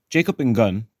Jacob and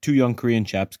Gun, two young Korean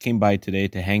chaps, came by today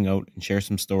to hang out and share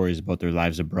some stories about their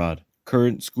lives abroad,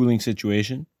 current schooling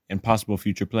situation, and possible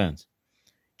future plans.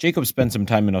 Jacob spent some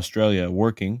time in Australia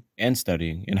working and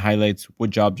studying and highlights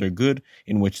what jobs are good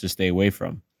and which to stay away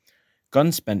from.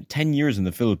 Gun spent 10 years in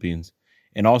the Philippines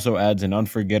and also adds an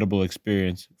unforgettable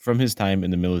experience from his time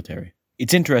in the military.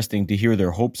 It's interesting to hear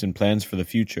their hopes and plans for the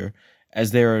future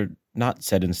as they are not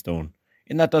set in stone,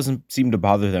 and that doesn't seem to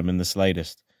bother them in the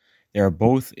slightest. They are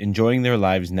both enjoying their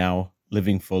lives now,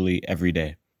 living fully every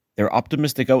day. Their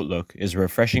optimistic outlook is a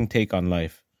refreshing take on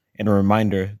life and a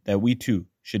reminder that we too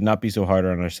should not be so hard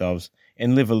on ourselves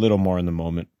and live a little more in the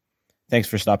moment. Thanks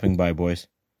for stopping by, boys.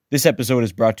 This episode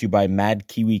is brought to you by Mad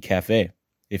Kiwi Cafe.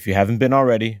 If you haven't been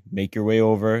already, make your way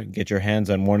over and get your hands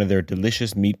on one of their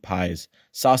delicious meat pies,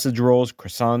 sausage rolls,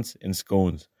 croissants, and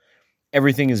scones.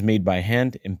 Everything is made by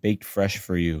hand and baked fresh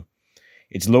for you.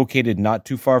 It's located not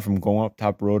too far from Going Up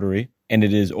Top Rotary, and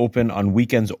it is open on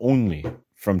weekends only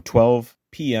from 12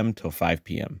 p.m. till 5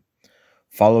 p.m.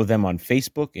 Follow them on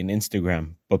Facebook and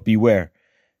Instagram, but beware,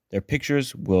 their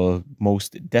pictures will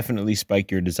most definitely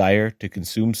spike your desire to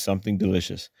consume something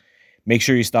delicious. Make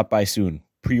sure you stop by soon.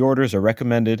 Pre-orders are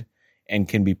recommended and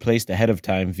can be placed ahead of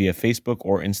time via Facebook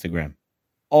or Instagram.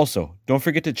 Also, don't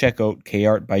forget to check out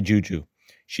K-Art by Juju.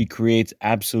 She creates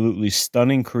absolutely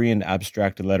stunning Korean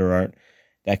abstract letter art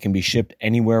that can be shipped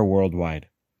anywhere worldwide.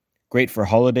 Great for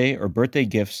holiday or birthday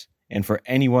gifts and for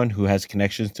anyone who has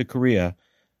connections to Korea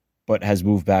but has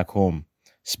moved back home.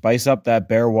 Spice up that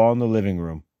bare wall in the living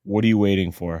room. What are you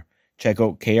waiting for? Check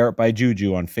out K-Art by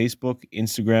Juju on Facebook,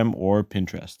 Instagram, or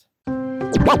Pinterest.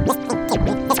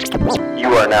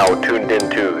 You are now tuned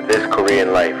into This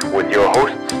Korean Life with your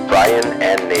hosts, Brian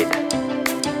and Nate.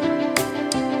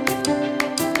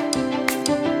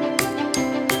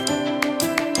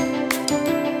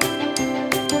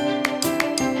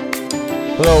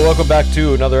 Hello, welcome back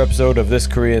to another episode of This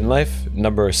Korean Life,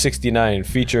 number 69,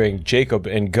 featuring Jacob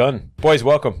and Gun. Boys,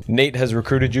 welcome. Nate has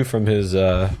recruited you from his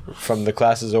from the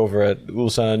classes over at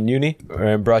Ulsan Uni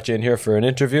and brought you in here for an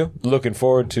interview. Looking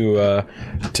forward to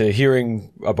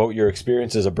hearing about your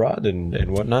experiences abroad and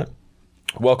whatnot.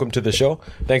 Welcome to the show.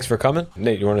 Thanks for coming.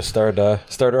 Nate, you want to start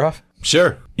her off?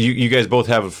 Sure. You guys both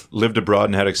have lived abroad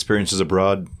and had experiences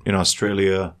abroad in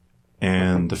Australia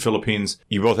and the Philippines.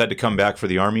 You both had to come back for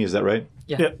the army, is that right?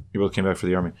 Yeah. You both came back for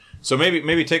the army. So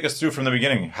maybe take us through from the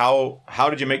beginning. How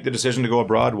did you make the decision to go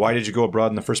abroad? Why did you go abroad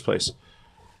in the first place?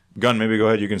 Gun, maybe go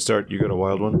ahead. You can start. You got a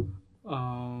wild one.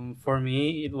 For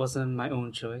me, it wasn't my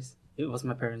own choice. It was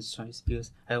my parents' choice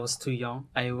because I was too young.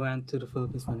 I went to the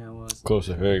Philippines when I was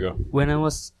Closer. There you go. when I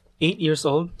was 8 years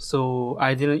old. So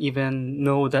I didn't even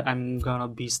know that I'm gonna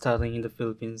be studying in the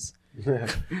Philippines.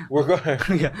 We're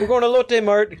going to Lotte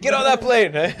Mart. Get on that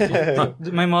plane.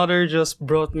 My mother just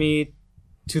brought me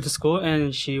to the school,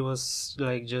 and she was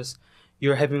like, "Just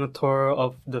you're having a tour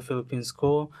of the Philippine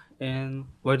school, and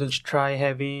why don't you try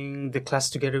having the class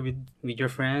together with your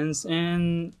friends?"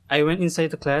 And I went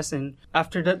inside the class, and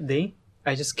after that day,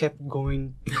 I just kept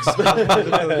going to the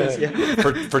Philippines.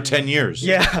 Yeah. For 10 years.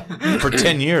 Yeah. For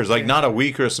 10 years. Like not a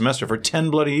week or a semester. For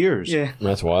 10 bloody years. Yeah.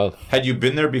 That's wild. Had you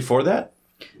been there before that?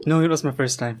 No, it was my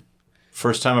first time.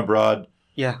 First time abroad.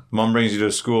 Yeah. Mom brings you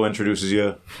to school, introduces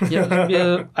you.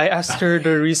 Yeah. I asked her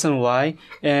the reason why,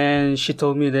 and she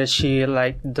told me that she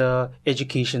liked the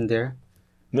education there.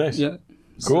 Nice. Yeah.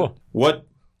 Cool.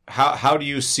 How do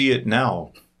you see it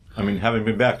now? I mean, having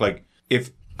been back, like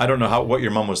if I don't know what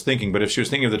your mom was thinking, but if she was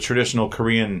thinking of the traditional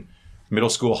Korean middle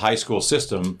school, high school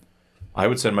system, I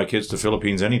would send my kids to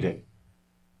Philippines any day.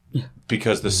 Yeah.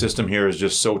 Because the system here is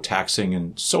just so taxing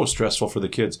and so stressful for the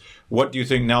kids. What do you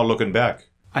think now looking back?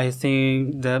 I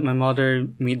think that my mother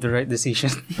made the right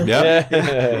decision.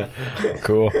 Yeah.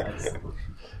 Cool.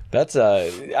 That's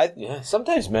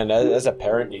sometimes, man, as a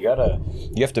parent, you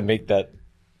have to make that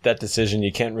decision.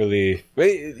 You can't really,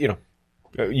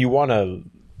 you want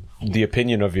the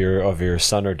opinion of your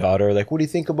son or daughter. Like, what do you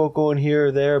think about going here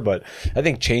or there? But I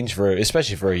think change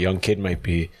especially for a young kid might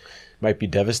be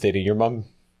devastating. Your mom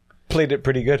played it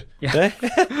pretty good. Yeah.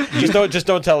 just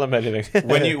don't tell him anything.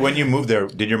 When you moved there,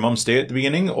 did your mom stay at the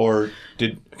beginning, or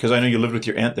because I know you lived with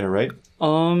your aunt there, right?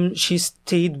 She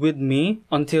stayed with me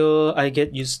until I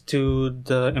get used to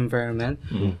the environment.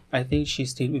 Mm-hmm. I think she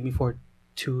stayed with me for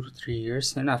 2 to 3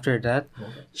 years, and after that,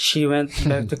 she went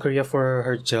back to Korea for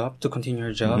her job to continue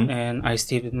her job, and I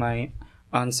stayed with my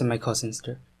aunts and my cousins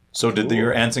there. So did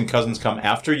your aunts and cousins come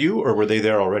after you, or were they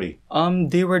there already?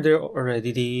 They were there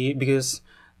already because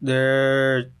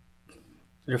their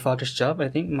father's job, I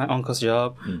think, my uncle's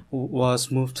job,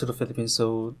 was moved to the Philippines,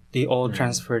 so they all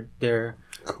transferred their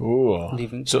cool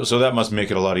living. So that must make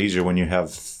it a lot easier when you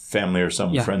have family or some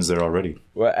Yeah. friends there already.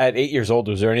 Well, at 8 years old,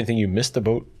 was there anything you missed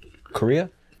about Korea?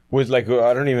 Was like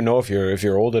I don't even know if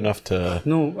you're old enough to.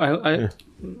 No,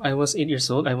 I was 8 years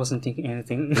old. I wasn't thinking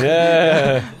anything.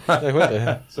 Yeah. Like, what the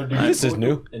hell? So did This you is go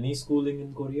new. to any schooling in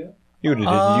Korea? You would have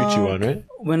did YouTube on, right?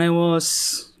 When I was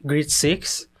grade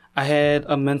 6, I had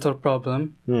a mental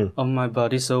problem on my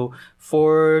body. So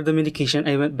for the medication,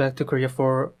 I went back to Korea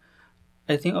for,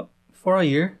 I think, for a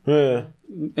year. Yeah.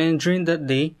 And during that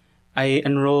day, I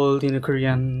enrolled in a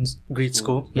Korean grade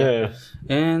school. Yeah.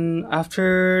 And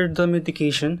after the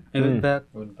medication, I went back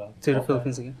Went back. to the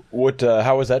Philippines again. What?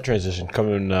 How was that transition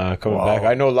coming back?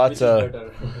 I know lots of.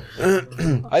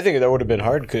 I think that would have been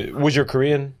hard. Was your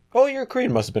Korean? Oh, your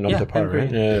Korean must have been up Yeah, to par, I'm right?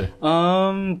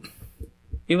 Korean.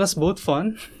 It was both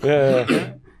fun. Yeah.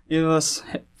 Yeah. It was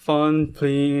fun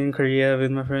playing in Korea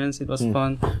with my friends. It was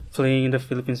fun playing in the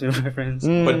Philippines with my friends.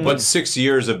 But 6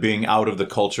 years of being out of the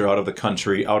culture, out of the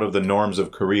country, out of the norms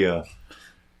of Korea,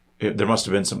 there must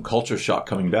have been some culture shock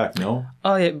coming back, no?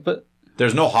 Oh yeah, but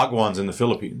There's no Hagwons in the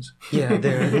Philippines. yeah,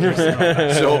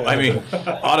 there. So, I mean,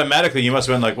 automatically you must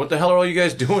have been like, what the hell are all you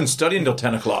guys doing studying till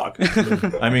 10 o'clock?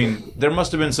 I mean, there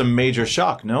must have been some major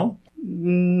shock, no?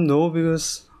 No,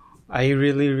 because I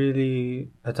really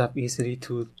adapt easily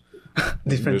to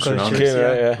different New cultures. surroundings.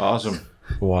 Okay, yeah. Awesome.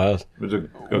 Wild. It was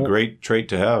a great trait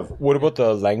to have. What about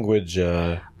the language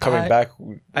coming back?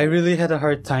 I really had a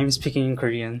hard time speaking in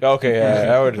Korean. Okay,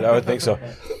 yeah, I would think so.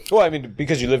 Well, I mean,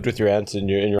 because you lived with your aunts and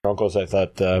your uncles, I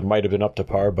thought might have been up to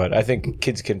par. But I think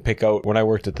kids can pick out. When I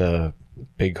worked at the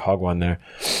big Hagwon there,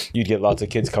 you'd get lots of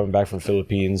kids coming back from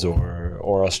Philippines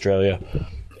or Australia,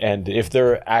 and if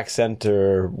their accent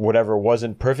or whatever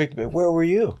wasn't perfect, where were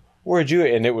you? Where'd you?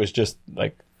 And it was just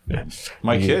like.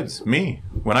 My kids, me.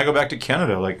 When I go back to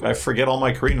Canada, like I forget all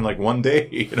my Korean in like one day.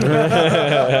 You know?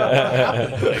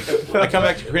 I come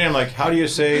back to Korean, I'm like, how do you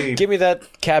say? Give me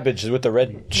that cabbage with the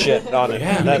red shit on it.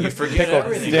 Yeah, that you forget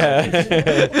everything. Yeah.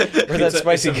 Or that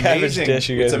spicy it's cabbage amazing. dish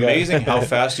you guys It's got. amazing how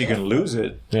fast you can lose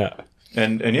it. Yeah.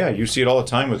 And yeah, you see it all the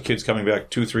time with kids coming back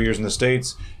 2-3 years in the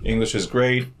States. English is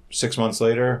great. 6 months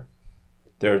later,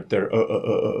 they're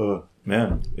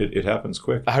man, it happens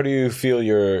quick. How do you feel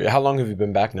how long have you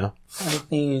been back now? I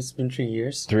think it's been 3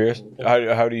 years. 3 years?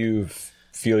 How do you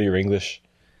feel your English?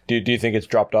 Do you think it's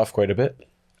dropped off quite a bit?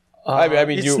 I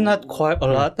mean, it's not quite a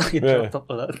lot. It Yeah. dropped up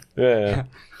a lot. Yeah.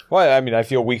 Well, I mean, I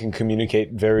feel we can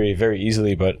communicate very, very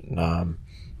easily, but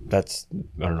that's,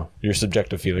 I don't know, your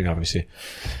subjective feeling, obviously.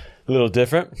 A little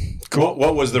different.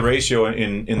 What was the ratio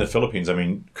in the Philippines? I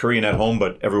mean, Korean at home,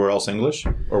 but everywhere else English?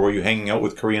 Or were you hanging out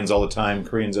with Koreans all the time,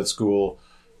 Koreans at school,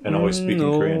 and always speaking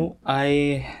Korean?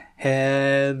 I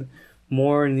had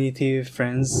more native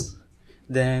friends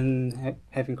than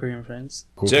having Korean friends.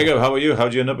 Jacob, how about you?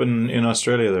 How'd you end up in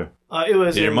Australia there? It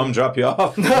was Did your mom drop you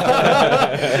off?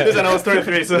 Is when I was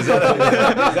 33. So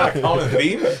that a common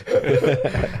theme?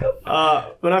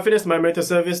 when I finished my military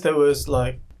service, there was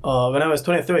like when I was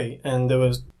 23, and there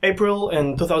was April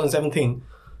in 2017.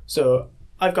 So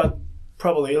I've got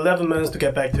probably 11 months to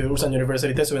get back to Ulsan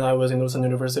University. That's when I was in Ulsan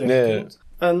University. Yeah.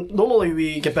 And normally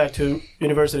we get back to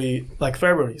university like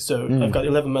February. So I've got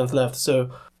 11 months left.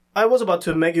 So I was about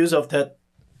to make use of that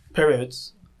period.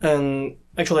 And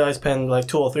actually I spent like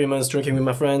 2 or 3 months drinking with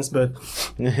my friends. But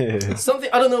something,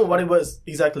 I don't know what it was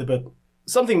exactly, but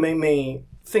something made me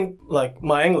think like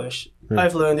my English.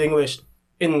 I've learned English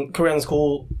in Korean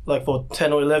school like for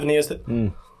 10 or 11 years.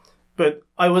 But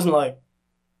I wasn't like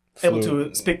able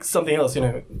to speak something else,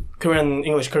 Korean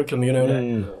English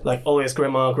curriculum, like always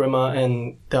grammar,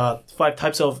 and there are 5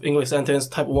 types of English sentence.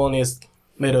 Type 1 is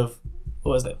made of,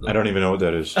 what was that? I don't even know what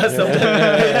that is. Yeah,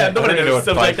 I don't even know what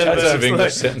 5 types of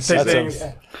English sentences things.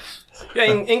 Yeah,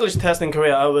 in English test in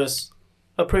Korea, I was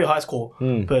a pretty high score,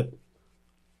 but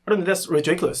I don't think that's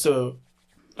ridiculous. So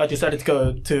I decided to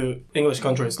go to English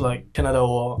countries like Canada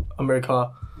or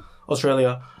America,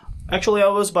 Australia. Actually, I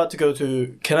was about to go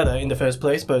to Canada in the first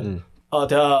place, but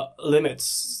there are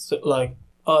limits. Like,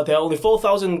 there are only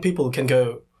 4,000 people can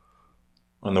go.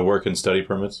 On the work and study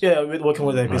permits? Yeah, with working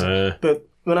holiday visa. But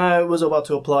when I was about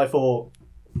to apply for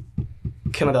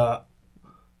Canada,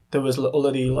 there was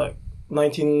already like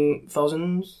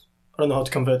 19,000. I don't know how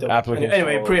to convert that. Applicants.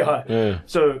 Anyway, pretty high. Yeah.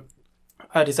 So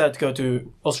I decided to go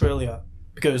to Australia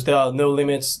because there are no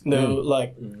limits, no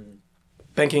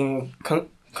banking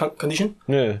condition.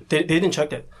 Yeah. They didn't check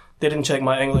that. They didn't check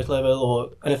my English level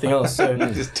or anything else. So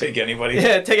Just take anybody.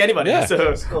 yeah, take anybody. Yeah.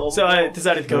 So I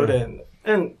decided to go there,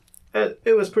 and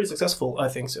it was pretty successful. I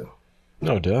think so.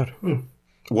 No doubt.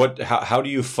 How do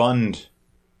you fund?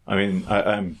 I mean,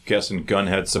 I'm guessing Gunn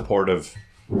had support of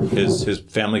his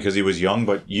family because he was young,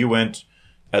 but you went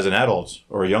as an adult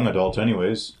or a young adult,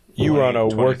 anyways. You were on a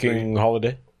 23. working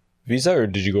holiday visa, or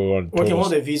did you go on Working total-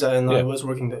 holiday visa, and Yeah. I was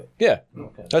working there. Yeah,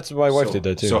 Okay. that's my wife did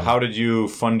that too. So how did you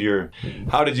fund your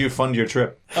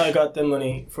trip? I got the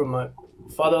money from my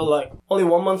father, like only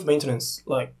 1 month maintenance,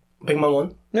 like big man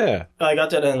one. Yeah. I got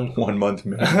that, and 1 month.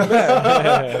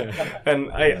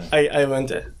 I went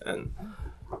there, and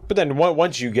But then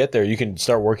once you get there, you can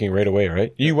start working right away,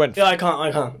 right? You went. yeah, I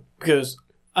can't because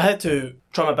I had to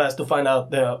try my best to find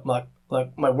out their my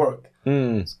work.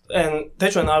 And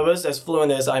Techuan, I was as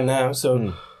fluent as I'm now,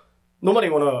 so nobody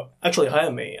wanna actually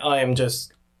hire me. I am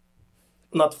just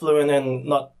not fluent and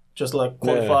not just like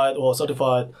qualified or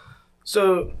certified.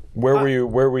 So Where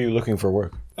were you looking for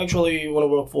work? actually want to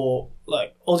work for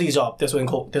like Aussie job. That's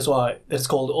why it's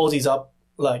called Aussie job.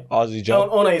 Like Aussie job.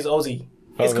 owner is Aussie.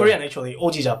 It's Okay. Korean actually.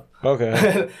 Aussie job.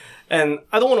 Okay. And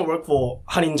I don't want to work for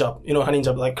Hanin job. You know Hanin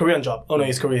job, like Korean job. Owner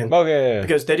is Korean. Okay. Yeah.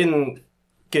 Because they didn't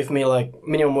give me like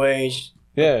minimum wage.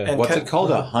 Yeah. And What's can- it called?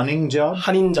 A hunting job?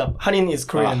 Hanin job. Hanin is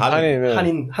Korean. Hanin, yeah.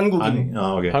 Hanin, 한국인. Hunting?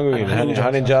 Oh, okay. Hungry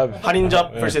Hanin job. Hanin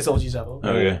job versus Aussie job.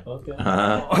 Okay. Okay.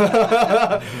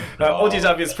 Aussie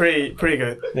job is pretty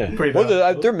good. Yeah. Pretty Well,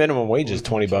 bad. their minimum wage is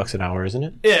 $20 an hour, isn't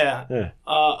it? Yeah. Yeah.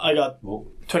 I got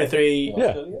 $23.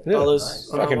 Yeah. Dollars.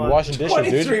 Fucking washing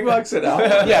dishes, dude. $23 an hour.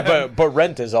 Yeah, but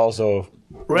rent is also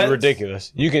Rent?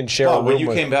 ridiculous. You can share a Oh, room when you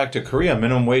with. came back to Korea,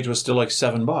 minimum wage was still like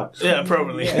 $7. Yeah,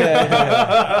 probably.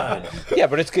 Yeah,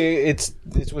 but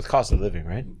it's with cost of living,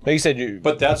 right? Like you said,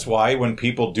 But that's why when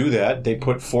people do that, they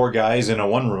put 4 guys in a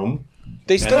one room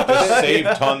they and still. just save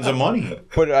tons of money.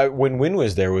 But when Win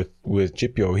was there with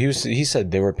Chipyo, he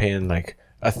said they were paying like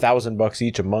 $1,000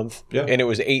 each a month, Yeah. and it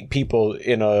was 8 people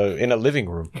in a living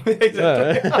room. This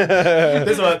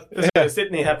is what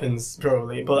Sydney happens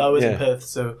probably, but I was in Yeah. Perth,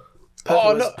 so Perth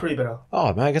Oh, was no. pretty better.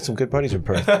 Oh man, I got some good buddies in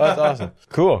Perth. That's awesome.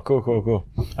 Cool.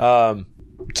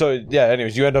 So yeah.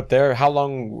 Anyways, you end up there. How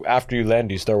long after you land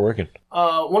do you start working?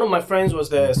 One of my friends was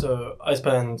there, so I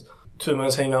spent 2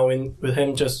 months hanging out with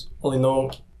him. Just only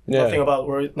know Yeah.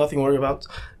 nothing worry about,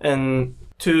 and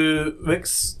 2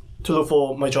 weeks to look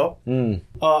for my job.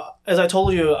 As I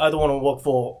told you, I don't want to work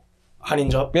for Hanin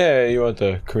job. Yeah, you went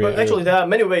to Korea. But actually, there are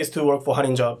many ways to work for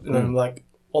Hanin job. You know, like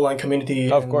online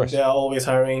community. Of and course. they are always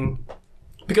hiring.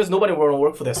 Because nobody want to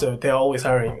work for this, so they are always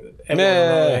hiring. Everyone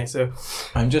Yeah. online, so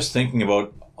I'm just thinking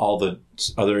about all the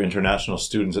other international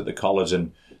students at the college,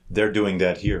 and they're doing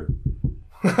that here.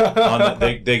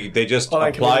 They just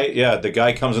Online apply. community. Yeah, the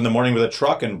guy comes in the morning with a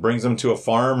truck and brings them to a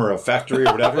farm or a factory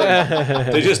or whatever.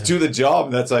 They just do the job,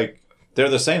 and that's like they're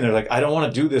the same. They're like, I don't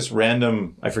want to do this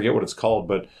random. I forget what it's called,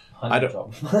 but I don't.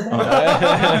 Job.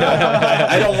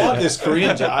 I don't want this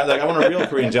Korean job. I want a real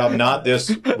Korean job, not this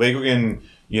Wegugan,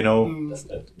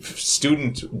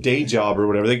 student day job or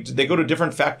whatever. They go to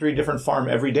different factory, different farm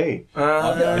every day.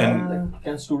 And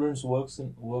can students work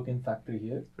in factory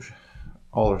here?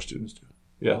 All our students do.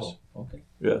 Yes. Oh, okay.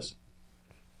 Yes.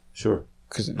 Sure.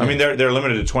 'Cause- I mean, they're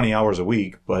limited to 20 hours a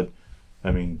week, but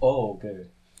I mean, Oh, okay.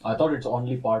 I thought it's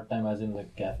only part time, as in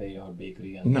like cafe or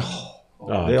bakery. And no.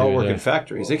 Oh, They all dude, work yeah. in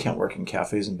factories. They can't work in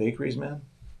cafes and bakeries, man.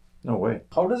 No way.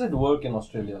 How does it work in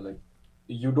Australia? Like,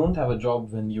 you don't have a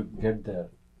job when you get there.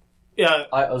 yeah.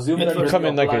 I assume It that will when come you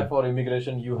in like apply a- for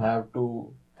immigration, you have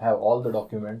to have all the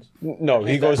documents. No,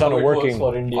 he Is that goes on how a it works working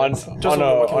for Indians? on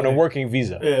a working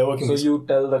visa. Yeah, working. So visa. you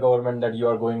tell the government that you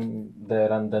are going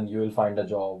there, and then you will find a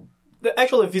job. The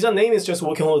actual visa name is just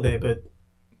working holiday, but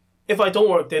if I don't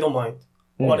work, they don't mind.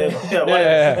 Whatever. Yeah,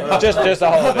 whatever. Yeah. just a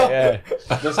holiday.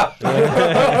 Just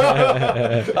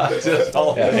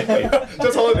all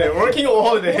Just holiday. Working or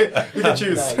holiday. You can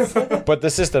choose. Yeah. But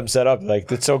the system's set up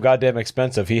like it's so goddamn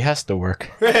expensive. He has to work.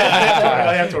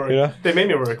 I have to work. You know? They made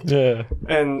me work. Yeah.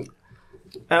 And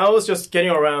I was just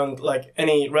getting around like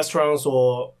any restaurants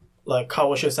or like car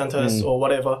wash centers or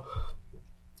whatever.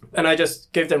 And I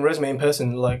just gave them resume in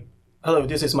person, like, hello,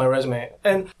 this is my resume.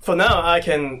 And for now, I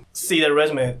can see the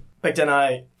resume. Back then,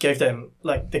 I gave them,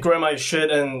 like, the grammar is shit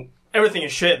and everything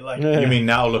is shit. Like, You mean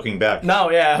now looking back?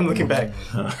 now, yeah, I'm looking back.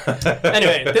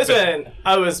 Anyway, this one,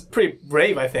 I was pretty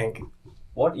brave, I think.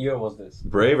 What year was this?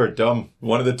 Brave or dumb?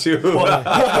 One of the two.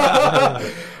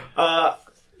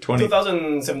 20.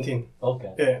 2017.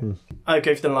 Okay. Yeah. I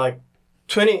gave them like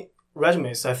 20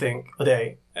 resumes, I think, a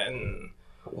day. And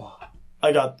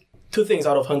I got 2 things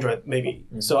out of 100, maybe.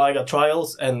 So I got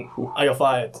trials and I got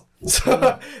fired.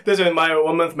 So this when my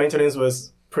 1 month maintenance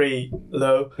was pretty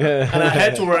low. And I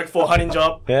had to work for Hanin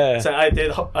job. Yeah. So I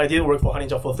did work for Hanin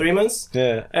job for 3 months.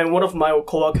 Yeah. And one of my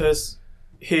coworkers,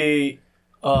 he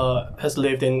has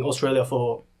lived in Australia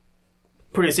for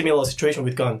pretty similar situation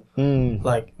with Gun.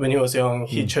 Like when he was young,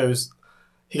 he chose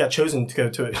he got chosen to go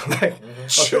to it. Like,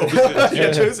 Chosen. he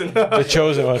got chosen The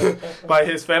chosen one, by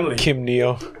his family. Kim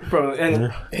Neo. Probably.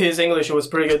 And his English was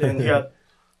pretty good, and he got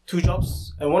 2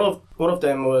 jobs, and one of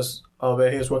them was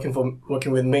where he was working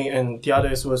with me, and the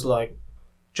others was like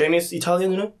Jamie's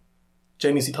Italian, you know,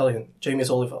 Jamie's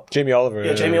Oliver. Jamie Oliver.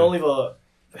 Yeah, Jamie Oliver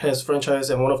has franchise,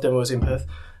 and one of them was in Perth,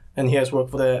 and he has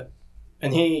worked for that,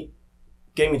 and he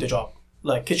gave me the job.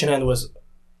 Like kitchen hand was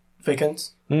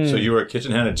vacant. So you were a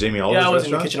kitchen hand at Jamie Oliver's Yeah, I was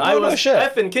in the restaurant? kitchen. Oh, no shit.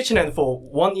 I've been kitchen hand for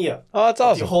 1 year. Oh, that's The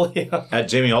awesome. whole year. At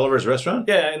Jamie Oliver's restaurant?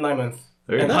 Yeah, in 9 months.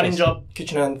 Very And nice. hunting job,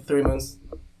 kitchen hand, 3 months.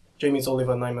 Jamie's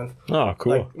Oliver, 9 months. Oh,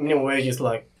 cool. Like minimum wage is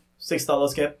like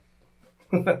 $6 cap.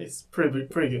 It's pretty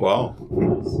good. Wow.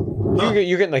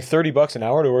 You're getting like $30 an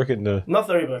hour to work in the. Not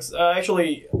 $30.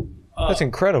 Actually, That's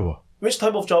incredible. which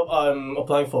type of job I'm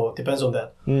applying for depends on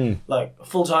that. Like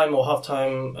full time or half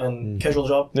time and casual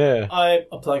job. Yeah, I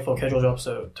applying for casual job,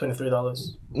 so $23.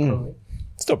 Probably.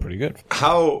 still pretty good.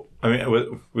 How, I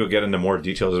mean, we'll get into more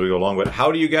details as we go along, but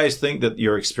how do you guys think that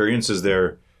your experiences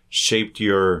there shaped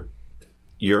your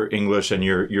English and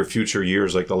your future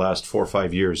years, like the last 4 or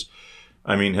 5 years?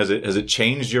 I mean, has it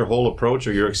changed your whole approach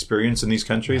or your experience in these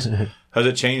countries? Has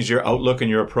it changed your outlook and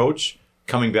your approach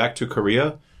coming back to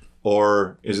Korea?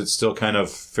 Or is it still kind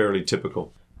of fairly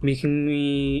typical? Making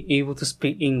me able to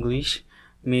speak English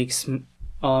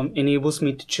enables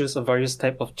me to choose a various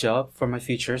type of job for my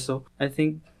future. So I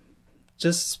think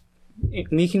just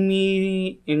making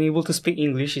me able to speak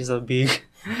English is a big,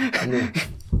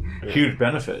 Huge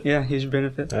benefit. huge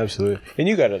benefit. Absolutely. And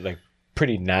you got it like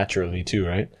pretty naturally too,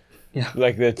 right? Yeah.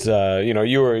 Like that's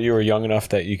you were young enough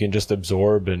that you can just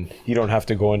absorb and you don't have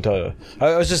to go into.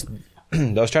 I was just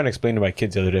I was trying to explain to my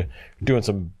kids the other day, doing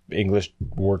some English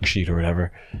worksheet or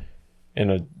whatever,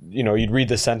 and you'd read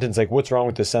the sentence like, "What's wrong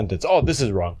with this sentence?" "Oh, this is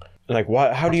wrong." And like,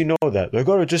 why? How do you know that? Like,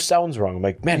 oh, it just sounds wrong. I'm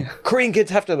like, man, Korean kids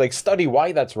have to like study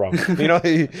why that's wrong.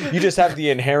 You just have the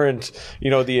inherent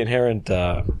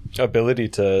ability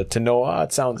to know.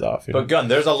 It sounds off. But Gun,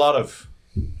 there's a lot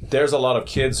of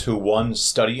kids who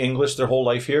study English their whole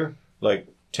life here, like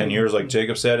 10 years, like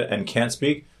Jacob said, and can't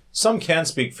speak. Some can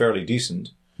speak fairly decent.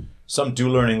 Some do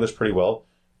learn English pretty well,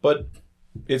 but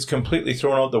it's completely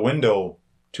thrown out the window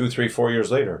 2, 3, 4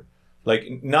 years later.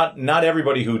 Like not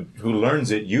everybody who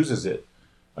learns it uses it.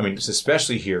 I mean,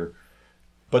 especially here.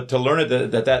 But to learn it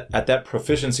at that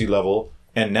proficiency level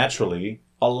and naturally,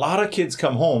 a lot of kids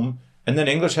come home and then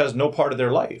English has no part of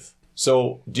their life.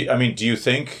 So, do you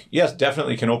think, yes,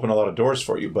 definitely can open a lot of doors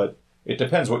for you, but it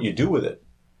depends what you do with it.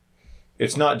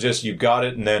 It's not just you got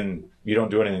it and then you don't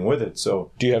do anything with it.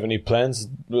 So, do you have any plans,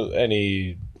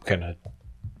 any kind of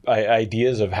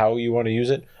ideas of how you want to use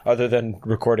it other than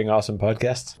recording awesome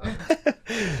podcasts?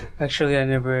 Actually, I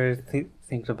never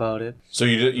think about it. So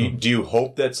do you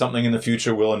hope that something in the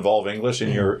future will involve English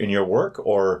in your work,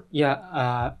 or?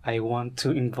 Yeah, I want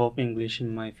to involve English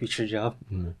in my future job.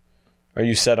 Are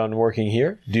you set on working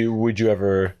here? Would you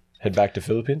ever head back to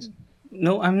Philippines?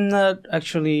 No, I'm not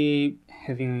actually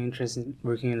having an interest in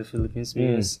working in the Philippines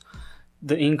because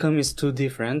the income is too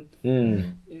different.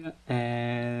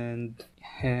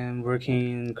 And working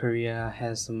in Korea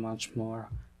has a much more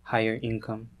higher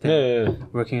income than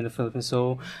working in the Philippines.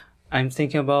 So I'm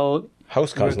thinking about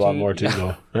house costs a lot more too,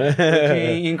 though.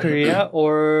 working in Korea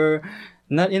or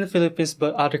not in the Philippines,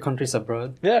 but other countries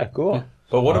abroad. Yeah, cool.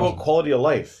 But what about quality of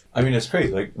life? I mean, it's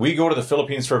crazy. Like, we go to the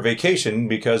Philippines for vacation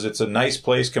because it's a nice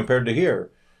place compared to here.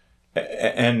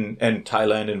 And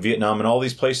Thailand and Vietnam and all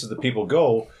these places that people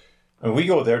go. And we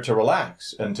go there to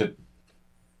relax and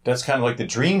that's kind of like the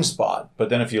dream spot. But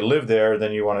then if you live there,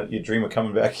 then you dream of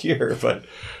coming back here. But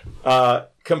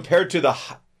compared to the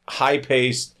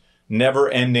high-paced,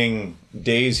 never-ending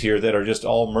days here that are just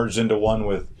all merged into one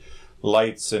with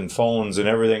lights and phones and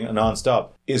everything nonstop,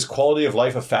 is quality of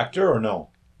life a factor or no?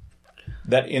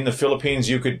 That in the Philippines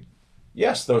you could,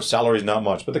 yes, those salaries not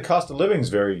much, but the cost of living is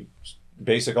very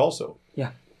basic also.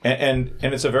 Yeah. And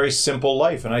it's a very simple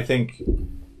life. And I think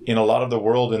in a lot of the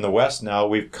world in the West now,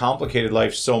 we've complicated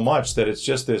life so much that it's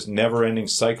just this never-ending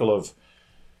cycle of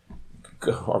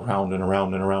go around and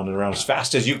around and around and around as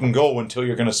fast as you can go until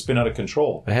you're going to spin out of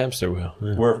control. A hamster wheel.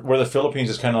 Yeah. Where the Philippines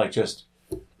is kind of like just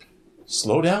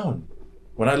slow down.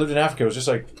 When I lived in Africa, it was just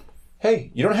like,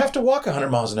 hey, you don't have to walk 100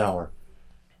 miles an hour.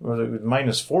 Well, it was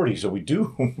minus 40, so we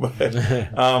do.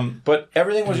 But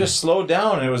everything was just slowed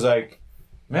down, and it was like,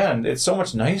 man, it's so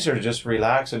much nicer to just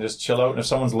relax and just chill out. And if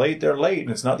someone's late, they're late,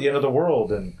 and it's not the end of the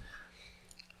world. And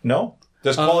no?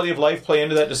 Does quality of life play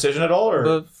into that decision at all? Or?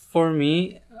 But for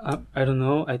me, I don't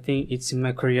know. I think it's in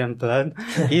my Korean blood.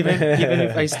 Even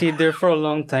if I stayed there for a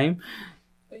long time,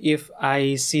 if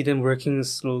I see them working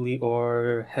slowly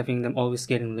or having them always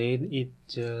getting late, it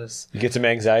just You get some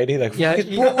anxiety, like yeah.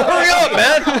 hurry up,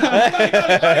 man.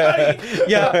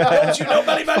 Yeah, Don't you know,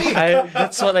 buddy?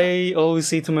 that's what I always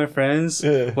say to my friends.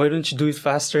 Yeah. Why don't you do it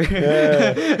faster?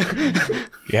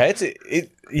 Yeah,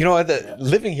 you know,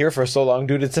 living here for so long,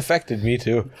 dude, it's affected me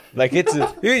too. Like it's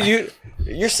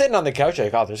you're sitting on the couch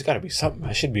like, oh, there's got to be something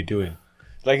I should be doing.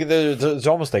 Like there's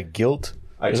almost like guilt.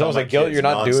 There's almost like guilt you're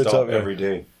not doing something every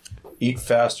day. Eat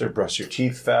faster, brush your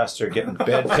teeth faster, get in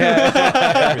bed.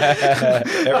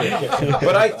 Everything.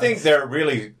 But I think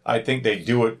they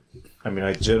do it. I mean,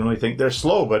 I generally think they're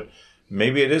slow, but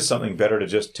maybe it is something better to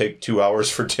just take 2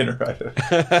 hours for dinner.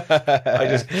 I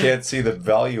just can't see the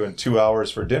value in 2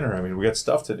 hours for dinner. I mean, we got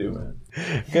stuff to do, man.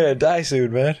 You're gonna die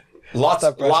soon, man. Lots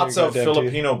Stop brushing of your goddamn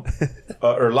Filipino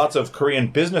or lots of Korean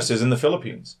businesses in the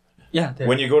Philippines. Yeah.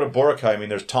 When you go to Boracay, I mean,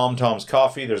 there's Tom Tom's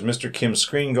Coffee, there's Mr. Kim's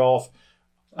Screen Golf.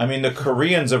 I mean, the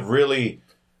Koreans have really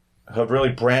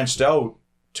branched out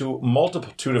to a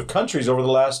multitude of countries over the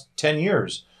last 10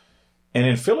 years. And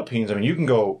in Philippines, I mean, you can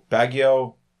go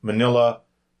Baguio, Manila,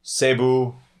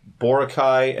 Cebu,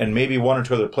 Boracay, and maybe one or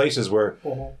two other places where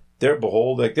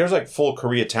there's like full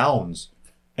Korea towns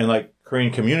and like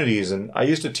Korean communities. And I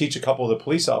used to teach a couple of the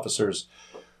police officers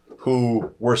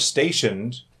who were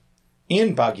stationed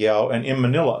in Baguio and in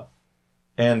Manila.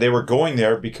 And they were going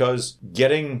there because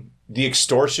getting the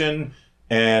extortion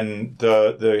and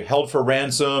the held for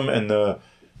ransom and the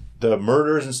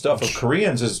murders and stuff of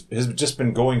Koreans has just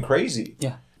been going crazy.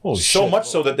 Yeah. Holy So shit. much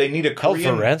so that they need a Held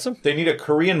Korean for ransom? They need a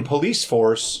Korean police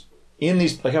force in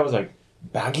these. Like I was like,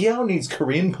 Baguio needs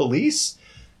Korean police,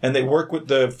 and they work with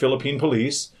the Philippine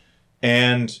police,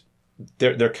 and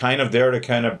they're kind of there to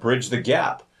kind of bridge the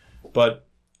gap. But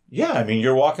yeah, I mean,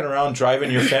 you're walking around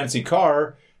driving your fancy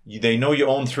car. They know you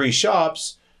own 3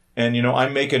 shops, and you know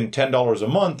I'm making $10 a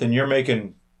month, and you're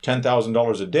making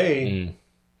 $10,000 a day.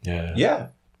 Yeah. Yeah,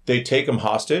 they take him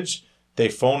hostage. They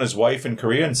phone his wife in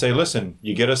Korea and say, listen,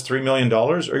 you get us $3 million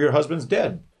or your husband's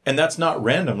dead. And that's not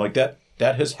random. Like that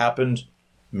has happened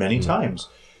many times.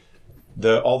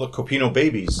 All the Copino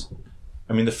babies.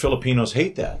 I mean, the Filipinos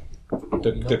hate that.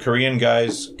 The Korean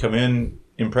guys come in,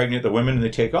 impregnate the women, and they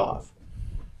take off.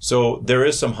 So there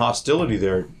is some hostility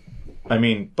there. I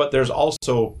mean, but there's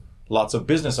also lots of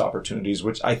business opportunities,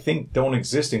 which I think don't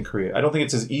exist in Korea. I don't think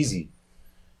it's as easy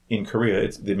in Korea.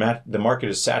 It's the market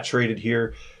is saturated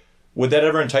here. Would that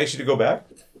ever entice you to go back?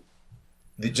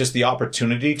 Just the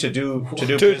opportunity to do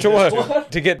To what?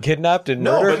 To get kidnapped and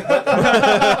murdered?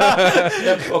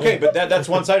 Okay, but that's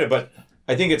one-sided. But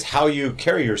I think it's how you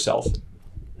carry yourself.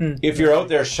 If you're out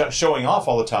there showing off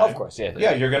all the time, Of course, yeah.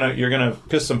 yeah, you're gonna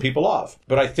piss some people off.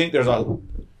 But I think there's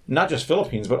not just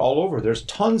Philippines, but all over. There's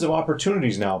tons of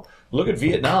opportunities now. Look at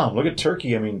Vietnam. Look at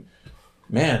Turkey. I mean,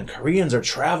 man, Koreans are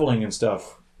traveling and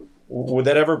stuff. Would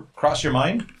that ever cross your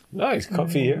mind? No, he's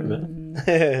comfy here, man.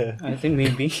 I think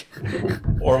maybe.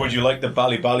 Or would you like the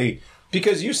Bali?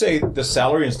 Because you say the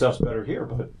salary and stuff's better here,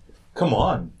 but come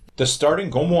on. The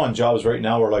starting Gomuan jobs right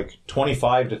now are like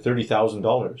 $25,000 to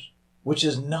 $30,000, which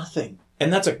is nothing.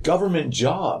 And that's a government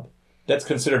job that's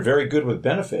considered very good with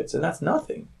benefits, and that's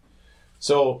nothing.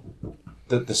 So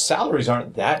the salaries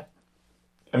aren't that.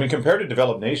 I mean, compared to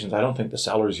developed nations, I don't think the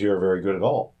salaries here are very good at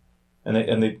all.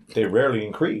 And they rarely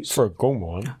increase. For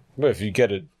Gongwon. But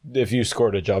if you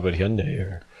scored a job at Hyundai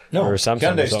or Samsung. Hyundai or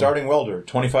something. starting welder,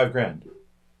 $25,000.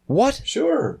 What?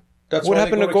 Sure. That's What why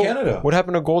happened they to go to Canada. What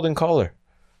happened to Golden Collar?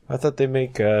 I thought they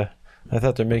make. I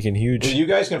thought they're making huge. Well, you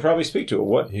guys can probably speak to it.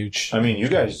 What? Huge. I mean, you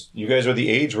guys are the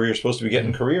age where you're supposed to be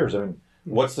getting careers. I mean,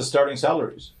 what's the starting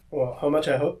salaries? Well, how much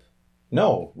I hope?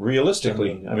 No,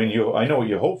 realistically. I mean, I know what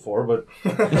you hope for, but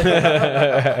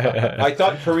I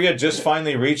thought Korea just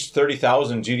finally reached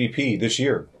 30,000 GDP this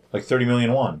year, like 30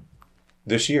 million won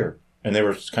this year, and they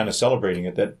were kind of celebrating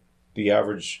it that the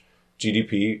average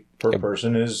GDP per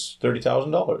person is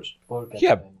 $30,000.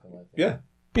 Yeah. Yeah.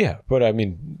 Yeah, but I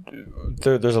mean,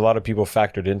 there's a lot of people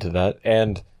factored into that,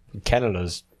 and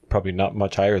Canada's probably not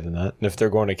much higher than that. And if they're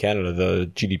going to Canada, the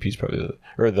GDP is probably,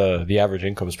 the average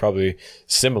income is probably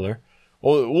similar.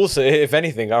 Well, we'll say, if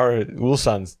anything, our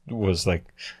Ulsan was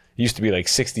used to be like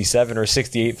 67 or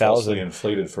 68,000. Falsely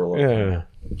inflated for a long time. Yeah.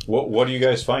 What do you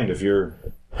guys find if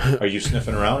are you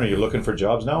sniffing around? Are you looking for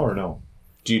jobs now or no?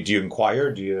 Do you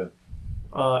inquire? Do you?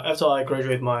 After I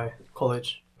graduate my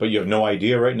college. But you have no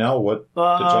idea right now what the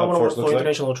I job want to force work for looks like?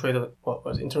 international trade. What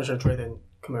was it? International trade and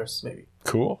commerce, maybe.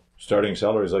 Cool. Starting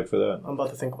salaries like for that. I'm about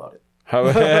to think about it.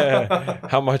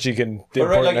 How much you can But import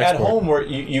right, like and at export. home where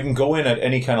you can go in at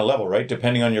any kind of level, right?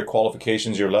 Depending on your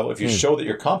qualifications, your level. If you show that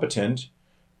you're competent.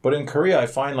 But in Korea, I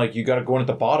find like you got to go in at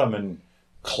the bottom and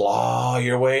claw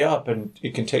your way up, and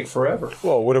it can take forever.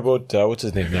 Well, what about what's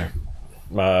his name there?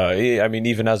 I mean,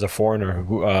 even as a foreigner,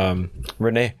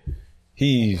 Rene,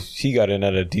 he got in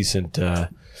at a decent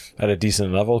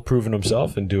level, proving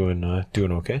himself and doing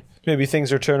okay. Maybe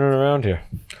things are turning around here.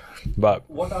 But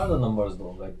What are the numbers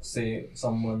though? Like, say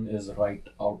someone is right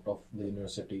out of the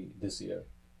university this year,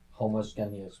 how much can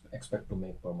he expect to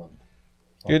make per month?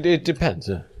 it depends.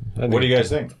 What do you guys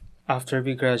think? After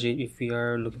we graduate, if we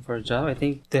are looking for a job, I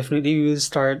think definitely we will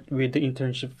start with the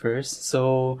internship first,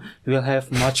 so we will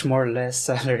have much more less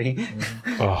salary.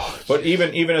 Oh, But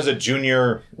even as a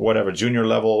junior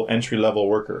level, entry level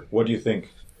worker, what do you think?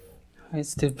 It's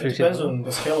still It pretty depends low. on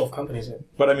the scale of companies.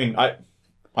 But I mean,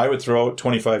 I would throw out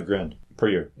 25 grand per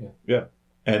year. Yeah.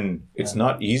 And it's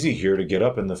not easy here to get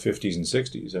up in the 50s and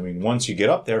 60s. I mean, once you get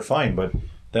up there, fine, but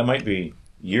that might be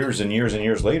years and years and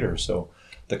years later. So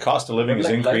the cost of living But is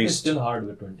life is increased. still hard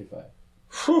with 25.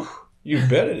 Whew, you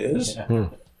bet it is. Yeah.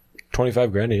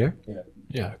 25 grand a year. Yeah.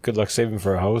 Yeah, good luck saving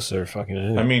for a house or fucking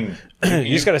anything. I mean,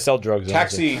 you just gotta sell drugs.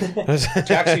 taxi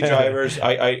drivers.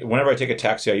 I whenever I take a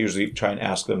taxi, I usually try and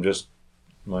ask them just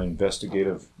my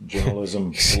investigative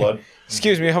journalism blood.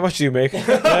 Excuse me, how much do you make?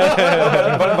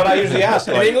 But I usually ask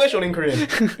In like, English or in Korean?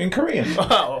 in Korean.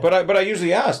 Wow. But I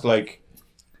usually ask like,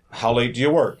 how late do you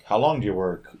work? How long do you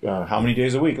work? How many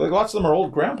days a week? Like lots of them are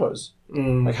old grandpas.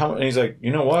 Like how? And he's like,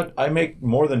 you know what? I make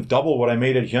more than double what I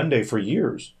made at Hyundai for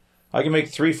years. I can make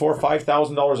 $3,000, $4,000,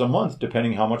 $5,000 a month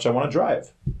depending how much I want to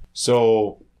drive.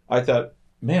 So I thought,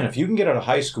 man, if you can get out of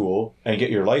high school and get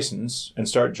your license and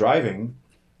start driving,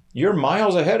 you're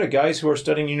miles ahead of guys who are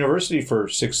studying university for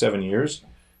 6-7 years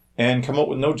and come out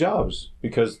with no jobs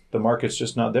because the market's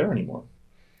just not there anymore.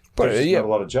 But There's just yeah, not a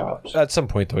lot of jobs. at some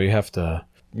point though,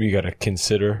 you gotta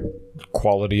consider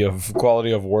quality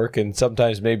of work, and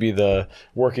sometimes maybe the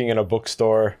working in a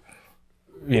bookstore,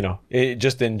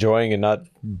 just enjoying and not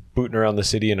booting around the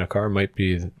city in a car might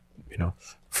be,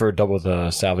 for double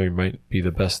the salary might be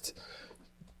the best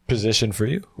position for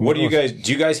you. What do you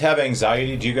guys have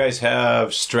anxiety? Do you guys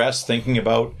have stress thinking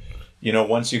about,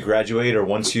 once you graduate or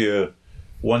once you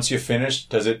finish,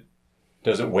 does it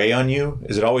weigh on you?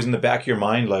 Is it always in the back of your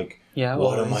mind like, Yeah.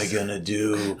 what am I going to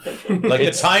do? Like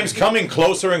the time's coming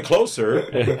closer and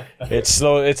closer. It's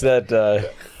slow. It's that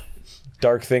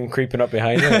dark thing creeping up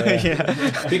behind you.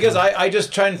 Because I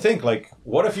just try and think like,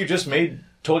 what if you just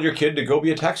told your kid to go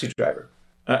be a taxi driver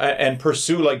and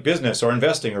pursue like business or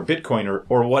investing or Bitcoin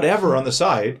or whatever on the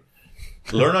side,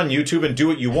 learn on YouTube and do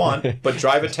what you want, but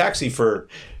drive a taxi for,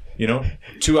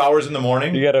 2 hours in the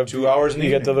morning, You got 2 hours in the You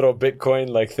evening. get the little Bitcoin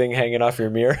like thing hanging off your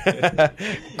mirror,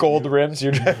 gold rims.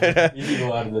 You're driving.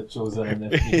 You are the chosen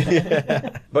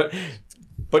NFT.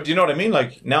 But you know what I mean?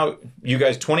 Like now you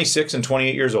guys 26 and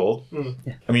 28 years old.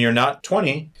 I mean, you're not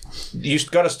 20. You've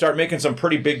got to start making some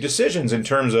pretty big decisions in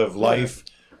terms of life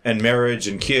and marriage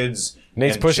and kids.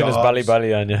 Nate's and pushing his jobs.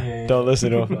 bally on you. Yeah. Don't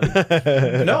listen to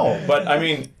him. No, but I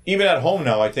mean, even at home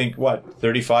now, I think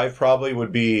 35 probably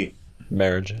would be.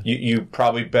 Marriage. You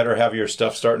probably better have your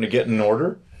stuff starting to get in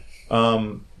order.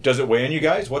 Does it weigh on you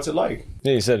guys? What's it like?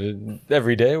 Yeah, you said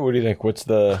every day. What do you think? What's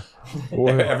the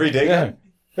Every day? Yeah.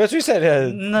 That's what you said.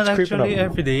 Yeah, Not it's creeping actually up.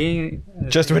 every day.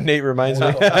 Just when Nate reminds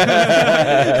me.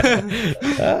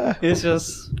 It's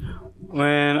just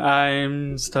when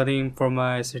I'm studying for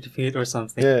my certificate or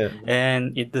something, Yeah.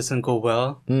 and it doesn't go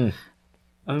well. Mm.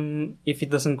 If it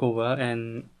doesn't go well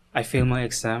and I fail my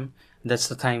exam, that's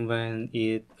the time when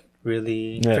it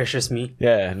really Yeah. pressures me.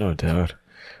 Yeah, no doubt.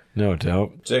 No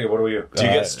doubt. Jacob, what about you? Do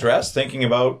you get stressed thinking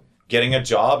about getting a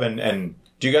job and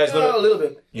do you guys A little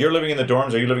bit. You're living in the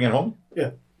dorms? Are you living at home?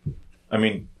 Yeah. I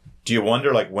mean, do you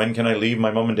wonder like when can I leave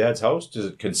my mom and dad's house? Does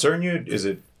it concern you? Is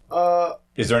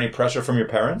there any pressure from your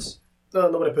parents? No,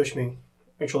 nobody pushed me.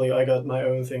 Actually, I got my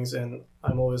own things and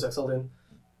I'm always excelled in.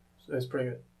 So it's pretty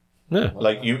good. Yeah.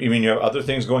 Like you mean you have other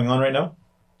things going on right now?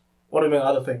 What do you mean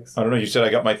other things? I don't know. You said I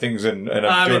got my things and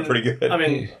I'm doing pretty good. I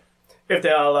mean, if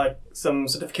there are like some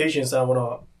certifications I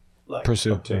wanna like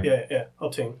Pursue.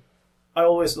 obtain, I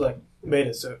always like made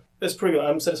it, so it's pretty good.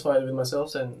 I'm satisfied with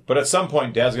myself, and But at some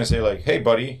point, Dad's gonna say like, "Hey,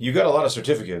 buddy, you got a lot of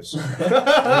certificates. when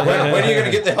are you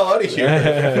gonna get the hell out of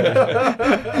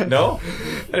here?" No.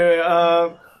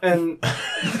 anyway, and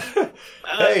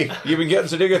Hey, you've been getting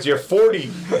certificates. You're 40.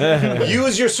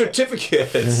 Use your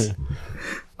certificates.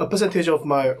 a percentage of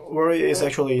my worry is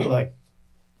actually like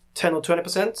 10 or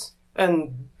 20%,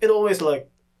 and it always like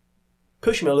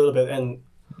push me a little bit, and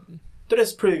that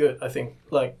is pretty good. I think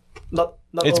like not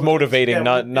It's all- motivating, yeah,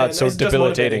 not yeah, so it's just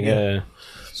debilitating. motivating, Yeah.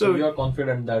 So you are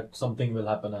confident that something will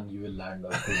happen and you will land a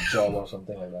good job or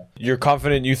something like that. You're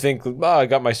confident. You think, I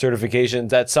got my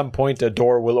certifications. At some point, a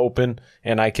door will open,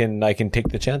 and I can take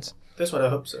the chance. That's what I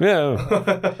hope so.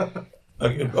 Yeah.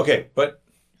 Okay, but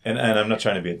and I'm not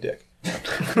trying to be a dick.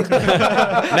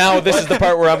 Now this is the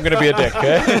part where I'm going to be a dick.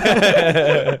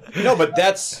 Okay? No, but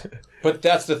that's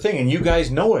the thing, and you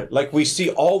guys know it. Like, we see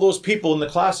all those people in the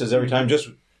classes every time, just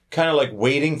kind of like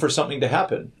waiting for something to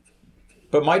happen.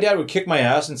 But my dad would kick my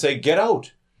ass and say, "Get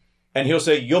out," and he'll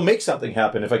say, "You'll make something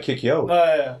happen if I kick you out.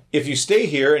 Yeah. If you stay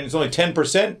here and it's only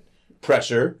 10%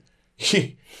 pressure,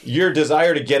 your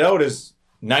desire to get out is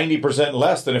 90%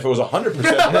 less than if it was 100%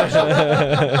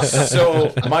 pressure."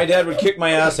 So my dad would kick my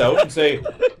ass out and say,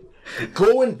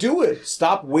 "Go and do it.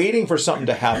 Stop waiting for something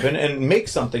to happen and make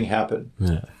something happen."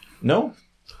 Yeah. No?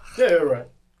 Yeah, you're right.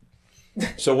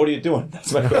 So what are you doing?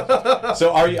 That's my question.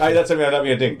 So are you? That's, I mean, I'm not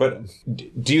being a ding, but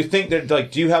do you think that,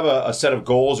 like, do you have a set of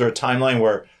goals or a timeline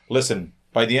where, listen,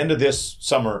 by the end of this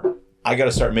summer, I got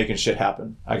to start making shit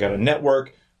happen. I got to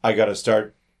network. I got to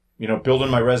start, building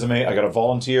my resume. I got to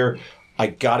volunteer. I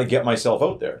got to get myself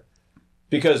out there,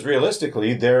 because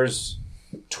realistically, there's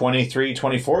 23,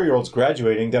 24-year-olds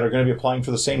graduating that are going to be applying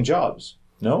for the same jobs.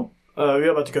 No?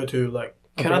 We're about to go to like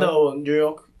Canada or New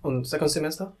York on second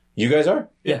semester. You guys are?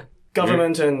 Yeah.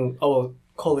 Government and our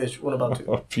college were about to.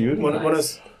 Oh, beautiful. Want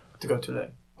us to go to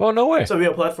that. Oh, no way. So we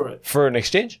applied for it. For an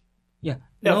exchange? Yeah.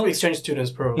 Yeah, No, for exchange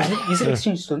students program. is it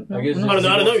exchange student? No, I guess no. I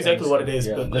don't know exactly what it is,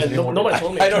 Yeah, but let's be more nobody direct.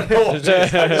 told me. I don't know. I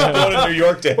just go to New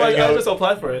York to Well, hang I out. just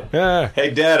applied for it. Yeah. Hey,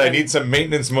 Dad, I need some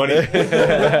maintenance money.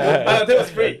 That was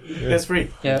free. That's free.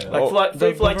 Yeah. Like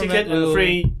free The flight government ticket and will-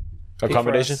 free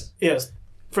Accommodation? Yes,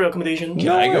 free accommodation. Can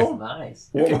I go? Nice.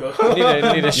 You can go. Need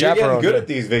a You're chaperone. getting good at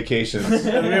these vacations.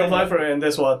 And we applied for it, and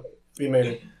that's what we made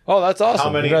it. Oh, that's awesome. How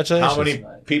many Congratulations.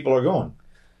 people are going?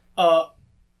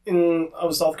 In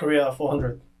South Korea,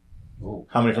 400.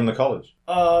 How many from the college?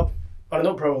 I don't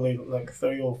know, probably like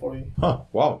 30 or 40. Huh.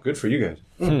 Wow. Good for you guys.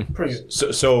 Pretty good.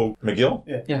 So McGill,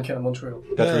 Yeah, in Canada, Montreal.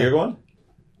 that's where you're going?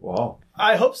 Wow.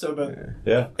 I hope so, but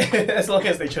Yeah. as long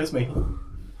as they choose me.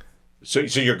 So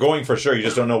you're going for sure. You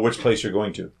just don't know which place you're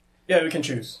going to. Yeah, we can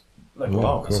choose. Like,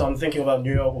 Wow. So I'm thinking about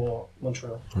New York or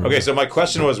Montreal. Okay. So my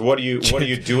question was, what are you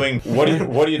doing? What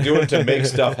are you doing to make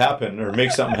stuff happen or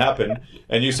make something happen?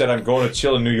 And you said, I'm going to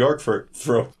chill in New York for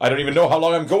I don't even know how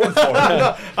long I'm going for.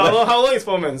 How long is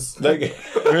 4 months? Like,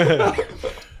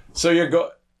 so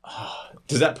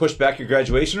does that push back your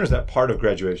graduation, or is that part of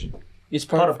graduation? It's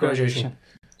part of graduation.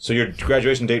 So your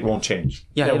graduation date won't change.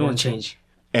 Yeah, Yeah, it won't won't change.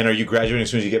 And are you graduating as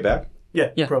soon as you get back?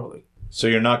 Yeah, Yeah. probably. So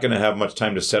you're not going to have much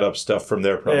time to set up stuff from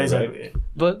there, probably, Yeah, exactly. right?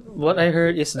 But what I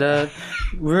heard is that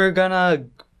we're gonna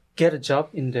get a job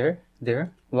in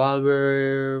there while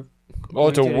we're Oh,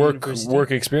 to going the work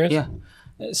university. experience? Yeah.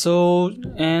 So,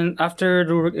 and after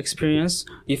the work experience,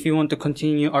 if you want to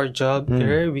continue our job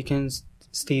there, we can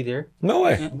stay there. No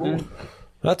way. And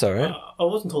That's all right. I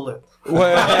wasn't told that.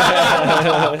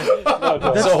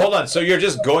 So hold on. So you're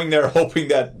just going there hoping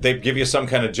that they give you some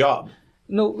kind of job,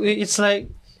 no, it's like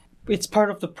it's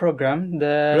part of the program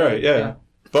that. right? Yeah.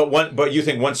 But you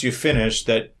think once you finish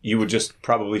that you would just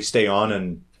probably stay on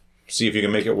and see if you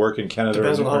can make it work in Canada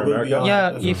Depends or on how good we America. are. Yeah,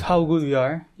 Definitely. if how good we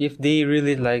are, if they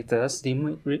really liked us, they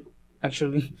might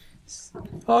actually.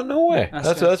 Oh, no way.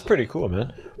 Ask That's pretty cool,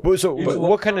 man. But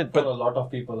what kind of... For a lot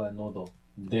of people I know though,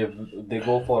 they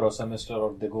go for a semester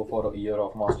or they go for a year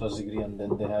of master's degree and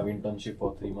then they have internship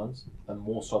for 3 months, and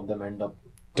most of them end up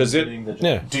Does it- doing the job.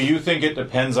 Yeah. Do you think it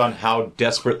depends on how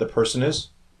desperate the person is,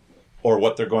 or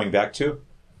what they're going back to?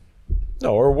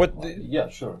 No, or what... Yeah,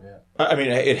 sure, yeah. I mean,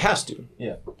 it has to.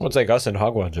 Yeah. What's like us in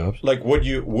Hagwon jobs? Like, would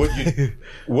you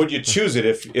choose it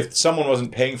if someone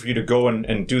wasn't paying for you to go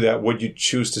and do that? Would you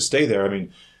choose to stay there? I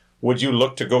mean, would you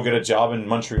look to go get a job in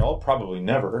Montreal? Probably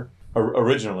never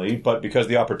originally, but because of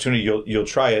the opportunity, you'll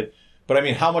try it. But I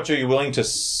mean, how much are you willing to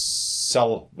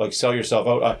sell yourself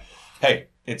out? Hey,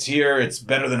 it's here. It's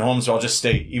better than home, so I'll just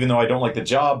stay, even though I don't like the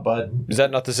job. But Is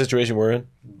that not the situation we're in?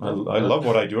 I love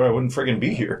what I do. Or I wouldn't friggin'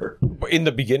 be here. In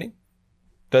the beginning?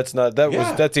 That's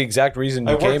the exact reason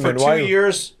you I worked came for and 2 why...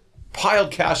 years,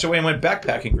 piled cash away, and went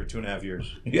backpacking for 2.5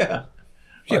 years. Yeah.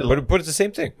 Yeah, but it's the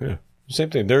same thing. Yeah. Same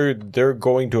thing. They're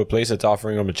going to a place that's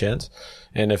offering them a chance,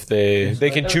 and if they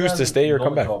can Better choose to than stay or no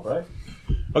come back. job, right?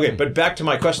 Okay, but back to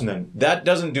my question then. That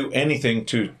doesn't do anything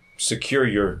to secure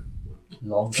your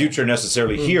Long future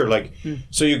necessarily here. Like,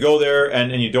 so you go there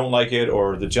and you don't like it,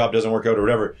 or the job doesn't work out or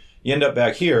whatever. You end up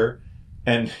back here,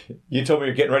 and you told me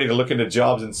you're getting ready to look into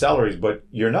jobs and salaries, but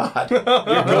you're not. You're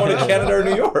going to Canada or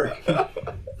New York.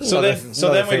 So Another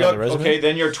then we thing on look, the resume. okay,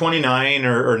 then you're 29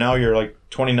 or now you're like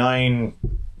 29,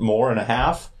 more and a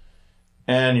half,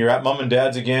 and you're at mom and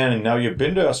dad's again, and now you've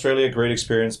been to Australia, great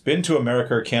experience, been to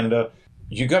America or Canada,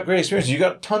 you got great experience, you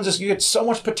got you get so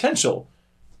much potential.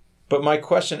 But my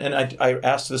question, and I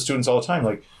ask the students all the time,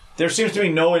 like, there seems to be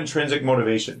no intrinsic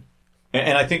motivation.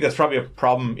 And I think that's probably a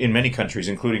problem in many countries,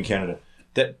 including Canada,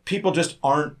 that people just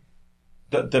aren't,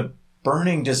 the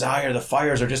burning desire, the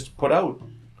fires are just put out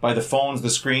by the phones, the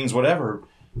screens, whatever.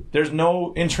 There's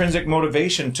no intrinsic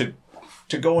motivation to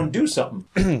go and do something.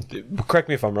 Correct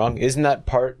me if I'm wrong. Isn't that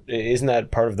part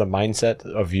of the mindset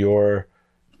of your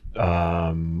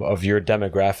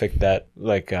demographic that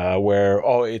like where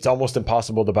it's almost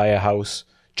impossible to buy a house,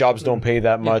 jobs don't pay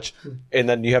that much, and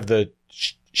then you have the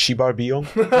Shibar Biyong?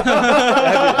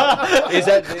 Is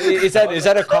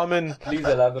that a common? Please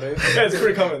elaborate. Yeah, it's a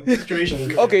pretty common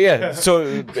situation. Okay, yeah.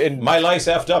 So My life's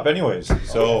effed up anyways,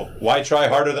 so why try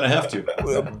harder than I have to?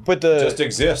 but the Just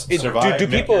exist, survive. do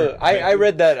make people? your- I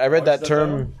read that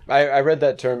term. I read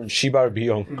that term Shibar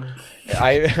Biyong.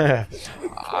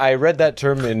 I read that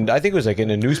term I think it was like in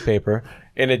a newspaper,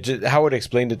 and how it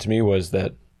explained it to me was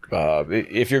that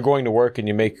if you're going to work and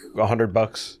you make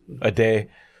 $100 a day,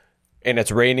 and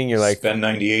it's raining, you're like, Spend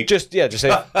 98. just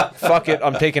say, fuck it,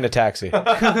 I'm taking a taxi.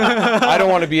 I don't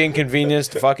want to be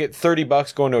inconvenienced. Fuck it,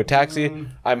 $30 going to a taxi.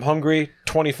 I'm hungry,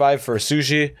 $25 for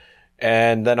sushi,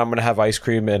 and then I'm gonna have ice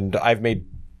cream, and I've made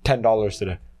 $10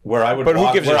 today. Where I would But who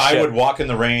walk, gives a where I shit? would walk in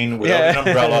the rain without an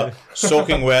umbrella,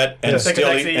 soaking wet, and take a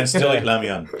taxi. still eat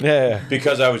lamyeon. Yeah,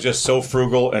 Because I was just so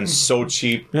frugal and so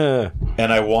cheap, yeah.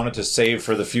 and I wanted to save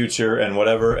for the future and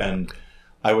whatever, and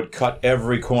I would cut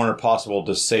every corner possible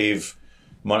to save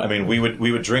money. I mean, we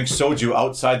would drink soju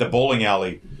outside the bowling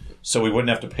alley, so we wouldn't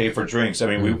have to pay for drinks. I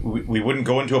mean, we wouldn't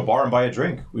go into a bar and buy a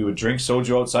drink. We would drink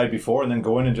soju outside before, and then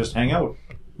go in and just hang out.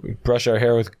 We brush our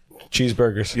hair with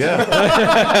cheeseburgers. Yeah.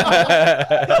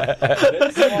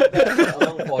 Let's see what that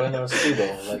among foreigners too,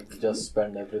 though. Like, just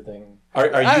spend everything. Are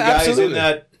you guys Absolutely. in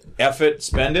that F it,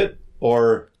 spend it,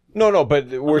 or? No, but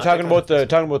we're talking about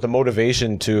the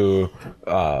motivation to.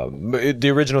 The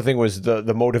original thing was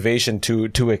the motivation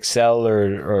to excel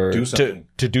or Do something.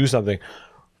 to do something.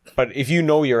 But if you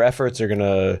know your efforts are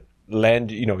gonna land,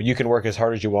 you can work as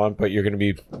hard as you want, but you're gonna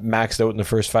be maxed out in the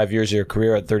first 5 years of your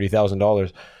career at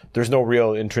 $30,000. There's no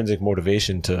real intrinsic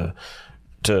motivation to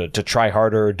try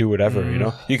harder or do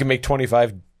whatever. You can make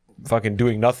 25 fucking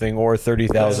doing nothing, or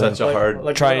 30,000 Such a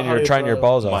hard trying your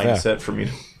balls off. Yeah. mindset for me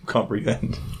to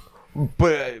comprehend.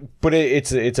 But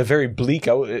it's a very bleak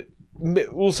out.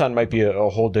 Ulsan might be a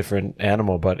whole different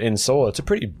animal, but in Seoul, it's a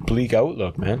pretty bleak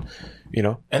outlook, man.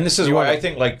 And this is why I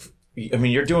think, like, I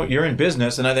mean, you're in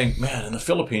business, and I think, man, in the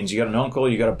Philippines, you got an uncle,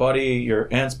 you got a buddy, your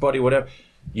aunt's buddy, whatever,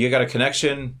 you got a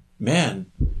connection, man.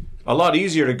 A lot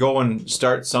easier to go and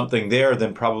start something there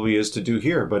than probably is to do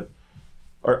here. But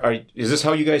is this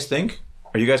how you guys think?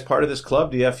 Are you guys part of this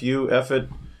club? The FU, F it,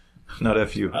 not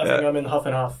FU. I think I'm in half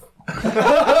and half.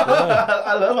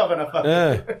 I love half and half.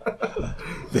 Yeah.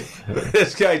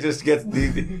 This guy just gets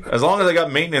as long as I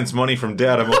got maintenance money from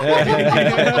dad, I'm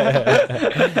okay.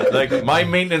 Like, my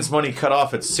maintenance money cut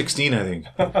off at 16, I think.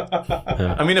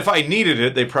 I mean, if I needed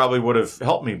it, they probably would have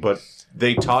helped me, but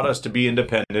they taught us to be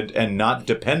independent and not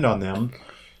depend on them,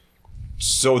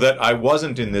 so that I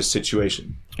wasn't in this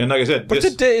situation. And like I said, But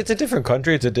it's a different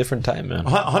country. It's a different time, man.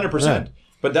 100%.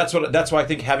 But that's why I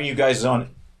think having you guys on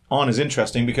is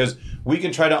interesting, because we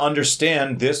can try to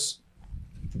understand this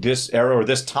era or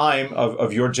this time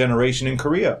of your generation in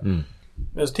Korea.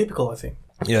 It's typical, I think.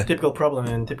 Yeah. Typical problem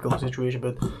and typical situation,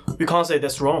 but we can't say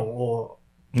that's wrong or.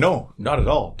 No, not at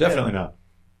all. Definitely not.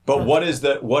 But what is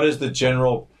the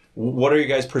general? What are you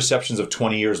guys' perceptions of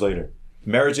 20 years later?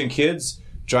 Marriage and kids,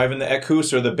 driving the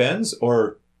Ecus or the Benz,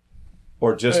 or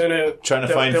just trying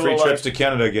to find free trips to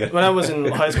Canada again? When I was in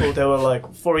high school, there were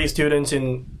like 40 students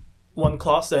in one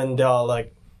class, and there are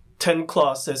like 10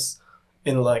 classes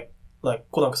in like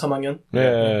고등학교 3학년.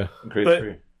 Yeah. Grade But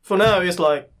 3. for now, it's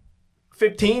like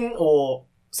 15 or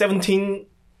 17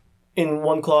 in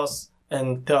one class,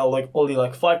 and there are like only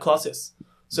like 5 classes.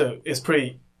 So it's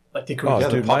pretty like decreasing. Oh, Yeah,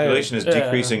 dude, the population is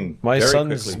decreasing. My very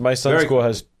son's quickly. my son's Very school quickly.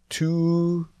 has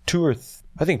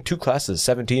two classes,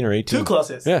 17 or 18. 2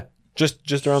 classes. Yeah,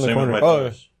 just around the Same with corner. my Oh,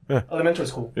 daughters. Elementary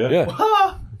school.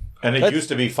 yeah. And it used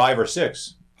to be 5 or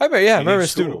 6. I remember a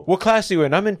school. student. What class are you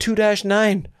in? I'm in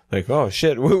 2-9. Like, oh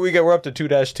shit, we're up to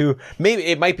 2-2. Maybe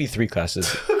it might be 3 classes.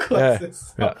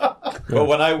 Classes. Yeah. But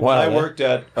when I Wow, yeah. worked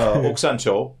at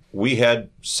Oksancho, we had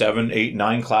 7, 8,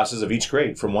 9 classes of each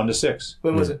grade from 1 to 6.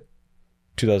 When was it?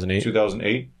 2008.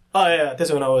 2008, Oh yeah,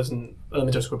 that's when I was in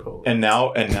elementary school probably. and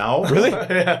now Really?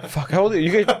 Yeah. Fuck, how old are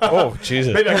you guys? Oh,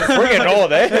 Jesus. Maybe I can- We're getting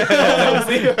old, eh?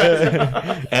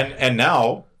 and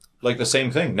now like the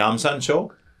same thing.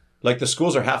 Namsancho, like the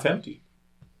schools are half empty.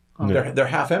 They're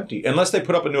half empty unless they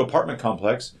put up a new apartment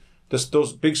complex.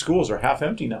 Those big schools are half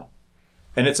empty now,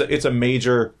 and it's a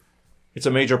major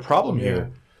problem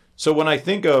here. So when I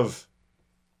think of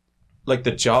like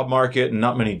the job market and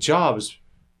not many jobs,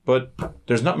 but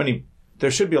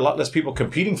there should be a lot less people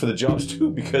competing for the jobs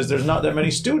too, because there's not that many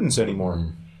students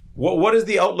anymore. What is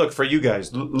the outlook for you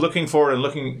guys looking forward and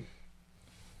looking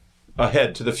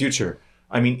ahead to the future?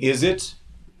 I mean, is it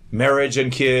marriage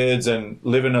and kids and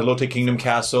live in a Lotte Kingdom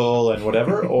castle and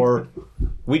whatever? Or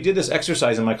we did this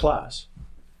exercise in my class.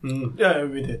 Yeah,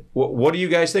 we did. What do you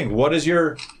guys think? What is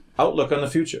your outlook on the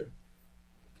future?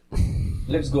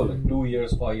 Let's go like 2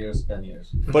 years, 5 years, 10 years.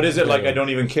 But is it like I don't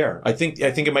even care? I think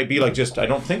it might be like just I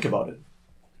don't think about it.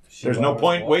 There's no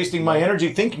point wasting my energy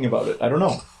thinking about it. I don't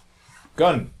know.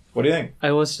 Gun, what do you think?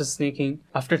 I was just thinking,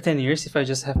 after 10 years, if I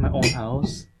just have my own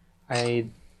house, that's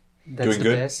Doing the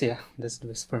good? best. Yeah, that's the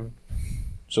best for me.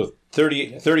 So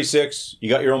 36, you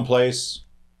got your own place.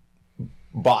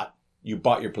 You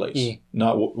bought your place. Yeah.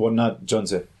 Not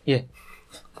Junse. Yeah,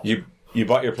 You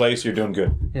bought your place, you're doing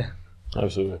good. yeah.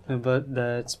 Absolutely. But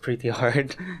that's pretty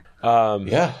hard.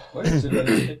 Yeah. But it's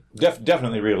realistic.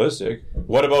 Definitely realistic.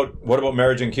 What about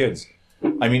marriage and kids?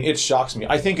 I mean, it shocks me.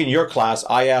 I think in your class,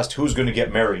 I asked who's going to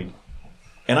get married,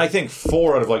 and I think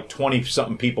 4 out of like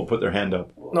 20-something people put their hand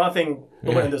up. No, I think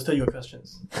nobody understood your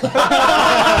questions.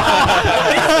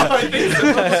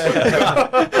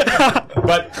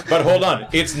 But hold on,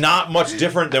 it's not much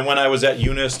different than when I was at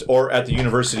UNIST or at the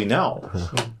university now.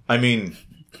 I mean,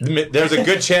 there's a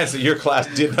good chance that your class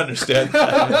didn't understand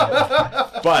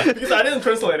that. But Because I didn't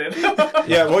translate it.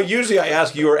 yeah, well, usually I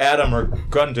ask you or Adam or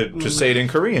Gun to say it in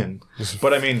Korean.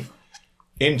 But I mean,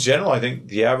 in general, I think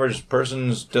the average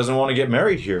person doesn't want to get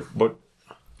married here. But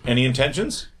any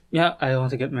intentions? Yeah, I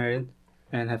want to get married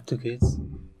and have 2 kids.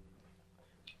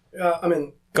 I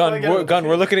mean, Gun,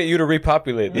 we're looking at you to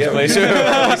repopulate this place. We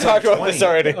talked about this 20.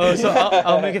 already. Oh, so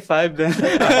I'll make it 5 then.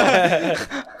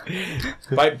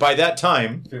 By that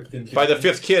time, 15, by the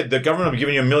 5th kid, the government will be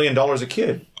giving you $1 million a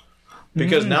kid.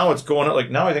 Because now it's going up. Like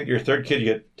now, I think your 3rd kid, you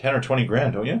get 10 or 20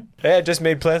 grand, don't you? Hey, I just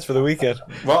made plans for the weekend.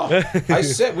 Well,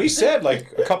 we said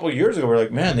like a couple of years ago, we're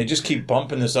like, man, they just keep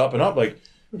bumping this up and up. Like,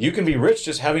 you can be rich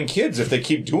just having kids if they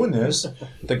keep doing this.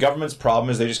 The government's problem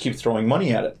is they just keep throwing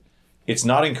money at it. It's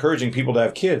not encouraging people to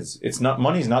have kids.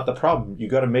 Money's not the problem. You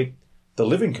got to make the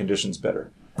living conditions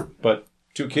better. But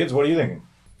 2 kids, what are you thinking?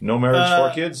 No marriage,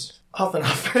 4 kids? half and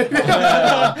half.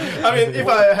 I mean, if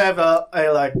I have a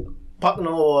like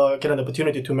partner or get an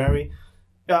opportunity to marry,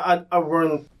 yeah, I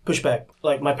won't push back.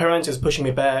 Like my parents is pushing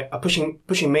me back, pushing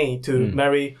me to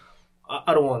marry.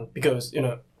 I don't want, because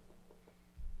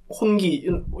혼기.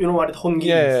 You know what hongi is?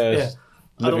 Yeah.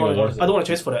 I don't want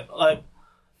to chase for that.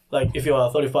 Like if you are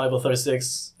 35 or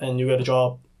 36 and you get a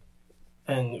job,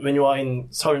 and when you are in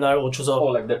설날 or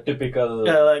추석, like the typical.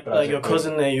 yeah, like your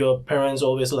cousin and your parents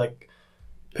always like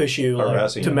push you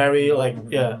like, to marry,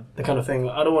 the kind of thing.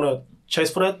 I don't want to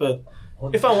chase for that, but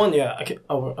if I want,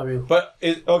 I will. But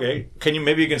okay,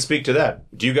 maybe you can speak to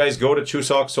that. Do you guys go to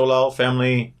Chuseok, Solal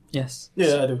family? Yes.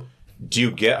 Yeah, I do. Do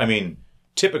you get? I mean,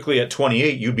 typically at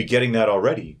 28, you'd be getting that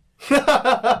already.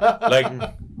 Like,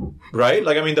 right?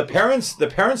 Like, I mean, the parents'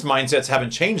 mindsets haven't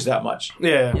changed that much.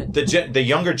 Yeah. The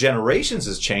younger generations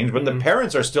has changed, but the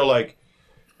parents are still like.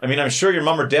 I mean, I'm sure your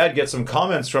mom or dad get some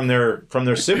comments from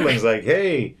their siblings like,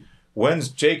 "Hey, when's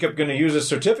Jacob going to use his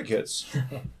certificates?"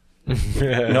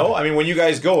 No, I mean, when you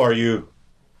guys go, are you?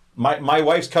 My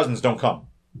wife's cousins don't come.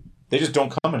 They just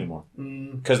don't come anymore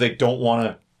because they don't want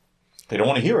to. They don't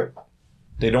want to hear it.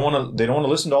 They don't want to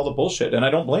listen to all the bullshit, and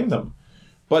I don't blame them.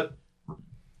 But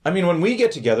I mean, when we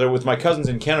get together with my cousins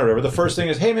in Canada, the first thing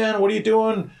is, "Hey, man, what are you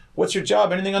doing? What's your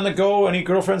job? Anything on the go? Any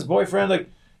girlfriends, boyfriend?" Like,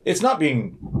 it's not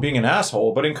being an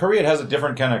asshole, but in Korea it has a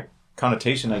different kind of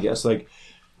connotation, I guess. Like,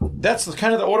 that's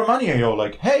kind of the oromanya, yo.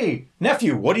 Like, "Hey,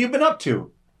 nephew, what have you been up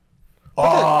to?"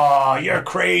 "Oh, you're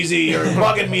crazy. You're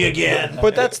bugging me again."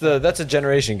 But that's a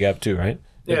generation gap too, right?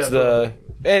 Yeah, It's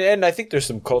and I think there's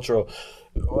some cultural.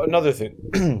 Another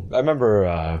thing, I remember.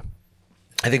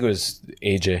 I think it was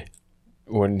AJ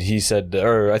when he said,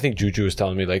 or I think Juju was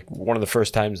telling me, like, one of the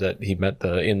first times that he met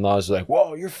the in-laws, like,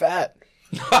 "Whoa, you're fat,"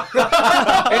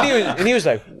 and he was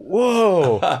like,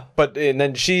 "Whoa," and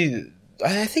then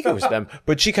I think it was them,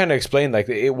 but she kind of explained like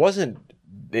it wasn't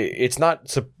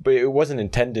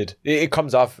intended. It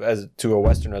comes off as to a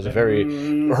Westerner as a very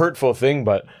hurtful thing,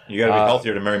 but You got to be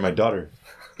healthier to marry my daughter.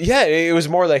 yeah, it was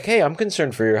more like, "Hey, I'm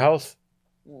concerned for your health.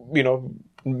 You know,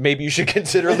 maybe you should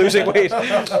consider losing weight.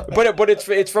 But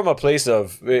it's from a place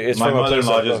of My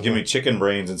mother-in-law just give me chicken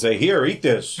brains and say, "Here, eat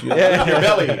this. Put it in your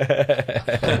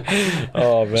belly."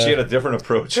 Oh man. She had a different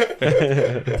approach.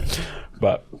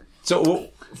 But So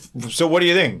what do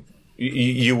you think?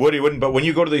 You would, you wouldn't. But when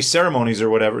you go to these ceremonies or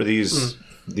whatever, these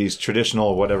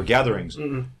traditional whatever gatherings,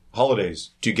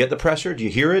 holidays, do you get the pressure? Do you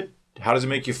hear it? How does it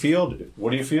make you feel?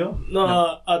 What do you feel?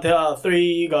 No, there are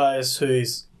 3 guys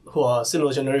who are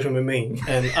similar generation with me,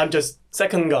 and I'm just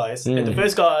second guys, and the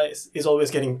first guy is always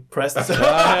getting pressed. So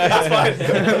that's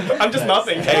fine. I'm just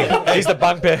nothing. he's the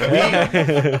bunk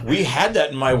bed. We had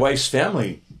that in my wife's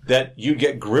family. That you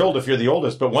get grilled if you're the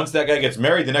oldest, but once that guy gets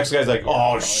married, the next guy's like,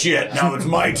 "Oh shit, now it's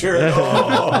my turn."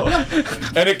 Oh.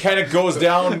 And it kind of goes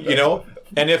down, you know.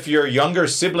 And if your younger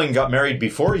sibling got married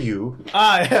before you,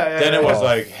 then it was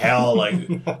like hell. Like,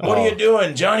 what are you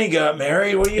doing? Johnny got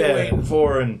married. What are you waiting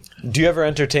for? And Do you ever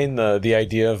entertain the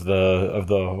idea of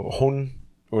the hon?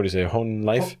 What do you say? Hon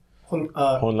life.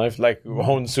 Hon life, like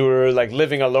hon sur, like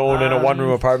living alone in a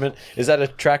 1-room apartment. Is that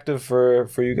attractive for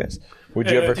you guys? Would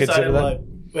you ever consider that? Like,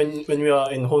 when we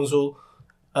are in Honsu,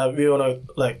 we wanna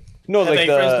like No, have like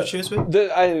friends to choose with.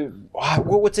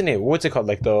 What's the name? What's it called?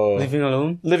 Like the Living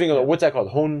alone? living alone. What's that called?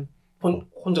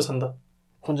 혼자 산다.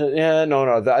 Yeah,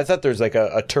 no. I thought there's like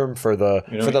a term for the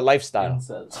lifestyle.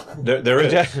 there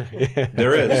is.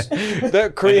 There is.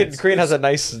 The Korean has a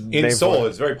nice name In Seoul, for it.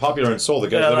 it's very popular in Seoul. The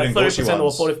guys Yeah, living like in 30% or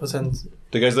Goshiwons. 40%.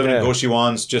 The guys living in Yeah.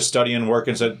 Goshiwons, just studying,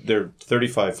 working, said they're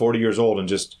 35, 40 years old, and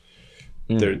just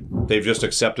they've just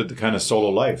accepted the kind of solo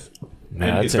life. And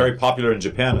that's it's it. very popular in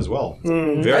Japan as well.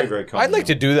 Very, very common. I'd like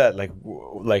to do that like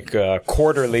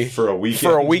quarterly For a weekend.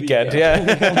 For a weekend, yeah.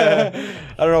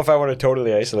 I don't know if I want to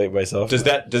totally isolate myself. Does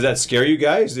that scare you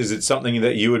guys? Is it something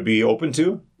that you would be open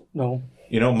to? No.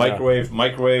 You know, microwave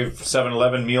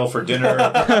 7-Eleven meal for dinner.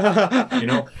 You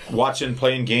know,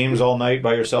 playing games all night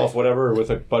by yourself, whatever, or with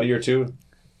a buddy or two.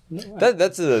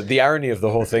 That's the irony of the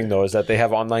whole thing, though, is that they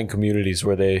have online communities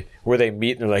where they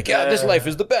meet and they're like, yeah, this life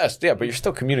is the best. Yeah, but you're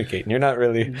still communicating. You're not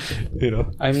really, you know.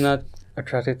 I'm not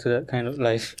attracted to that kind of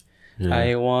life.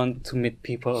 I want to meet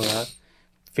people a lot,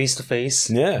 face to face.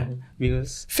 Yeah.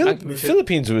 Because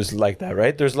Philippines was like that,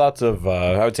 right? There's lots of,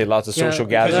 I would say, lots of social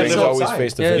because gatherings, you live always outside.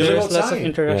 face to yeah, face. live there's lots of outside.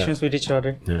 interactions with each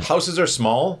other. Houses are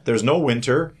small. There's no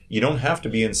winter. You don't have to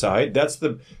be inside. That's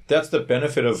the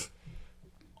benefit of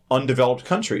undeveloped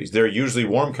countries. They're usually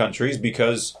warm countries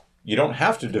because you don't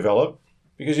have to develop,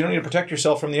 because you don't need to protect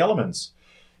yourself from the elements.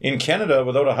 In Canada,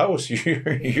 without a house,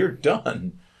 you're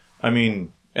done. I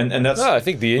mean, and that's. I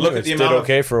think the look at Inuits the did amount of-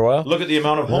 okay for a while. Look at the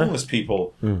amount of homeless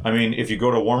people. I mean, if you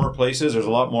go to warmer places, there's a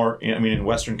lot more. I mean, in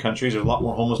Western countries, there's a lot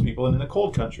more homeless people than in the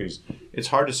cold countries. It's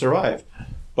hard to survive.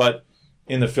 But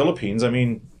in the Philippines, I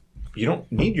mean, you don't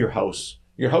need your house.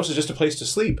 Your house is just a place to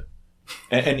sleep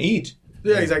and eat.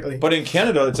 Yeah, exactly. But in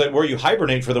Canada, it's like where you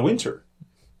hibernate for the winter.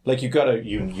 Like you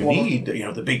need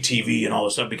the big TV and all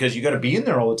this stuff because you got to be in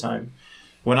there all the time.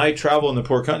 When I travel in the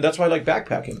poor country, that's why I like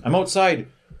backpacking. I'm outside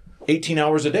 18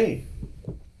 hours a day.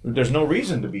 There's no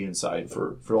reason to be inside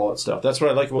for all that stuff. That's what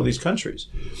I like about these countries.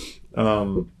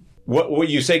 What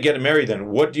you say getting married then?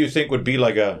 What do you think would be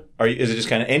like is it just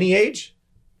kind of any age,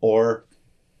 or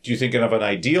do you think of an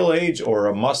ideal age or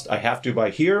a must? I have to by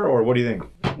here, or what do you think?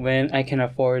 When I can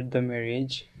afford the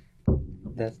marriage,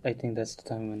 I think that's the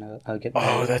time when I'll get married.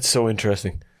 Oh, that's so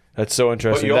interesting. That's so But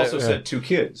interesting. you That- also said 2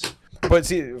 kids. But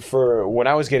see, for when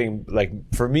I was getting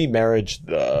for me, marriage,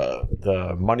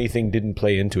 the money thing didn't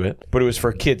play into it. But it was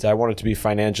for kids. I wanted to be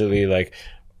financially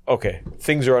okay,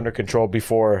 things are under control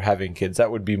before having kids. That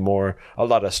would be a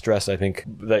lot of stress, I think,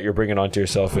 that you're bringing onto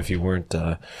yourself if you weren't,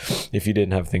 if you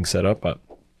didn't have things set up. But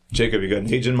Jacob, you got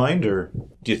an age in mind, or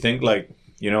do you think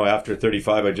after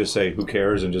 35, I just say who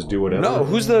cares and just do whatever? no,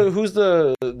 who's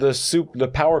the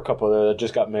power couple there that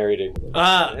just got married?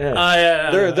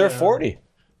 They're 40.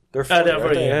 They're 40. they're aren't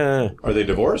 40, they? yeah. Yeah. Are they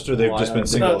divorced or they've just been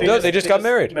single? No, they just got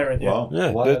married. Wow.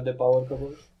 Yeah, Why are they power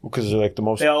couple? because they're like the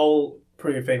most. They are all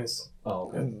pretty famous. Oh,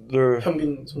 okay. They're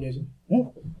현빈, 손예진.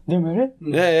 They're married?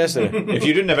 yes. If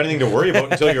you didn't have anything to worry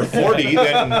about until you're 40,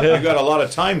 then you got a lot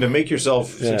of time to make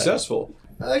yourself successful.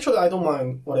 Actually, I don't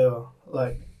mind whatever.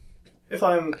 Like, if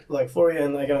I'm 40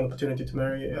 and I get an opportunity to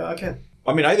marry, yeah, I can.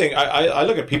 I mean, I think I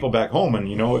look at people back home,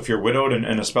 and if you're widowed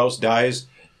and a spouse dies,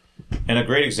 and a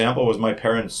great example was my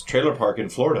parents' trailer park in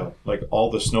Florida. Like all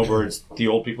the snowbirds, the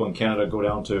old people in Canada go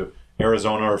down to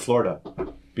Arizona or Florida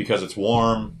because it's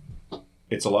warm.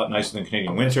 It's a lot nicer than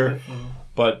Canadian winter.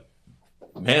 But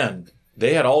man,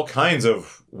 they had all kinds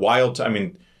of wild. I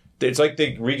mean, it's like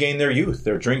they regain their youth.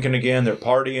 They're drinking again. They're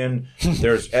partying.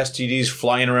 There's STDs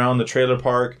flying around the trailer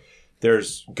park.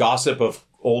 There's gossip of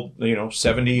old,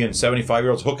 70 and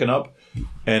 75-year-olds hooking up,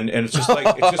 and it's just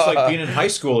like being in high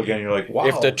school again. You're like, wow.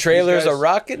 If the trailers these guys- are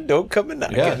rocking, don't come and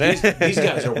knock. yeah, these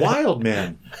guys are wild,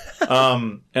 man.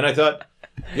 And I thought,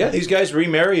 yeah, these guys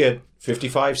remarry at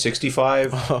 55,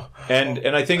 65,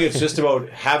 and I think it's just about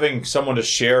having someone to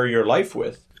share your life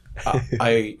with.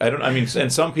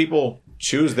 And some people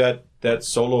choose that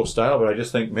solo style, but I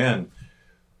just think, man,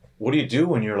 what do you do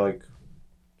when you're like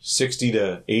 60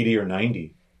 to 80 or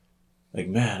 90? Like,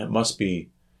 man, it must be.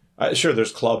 Sure,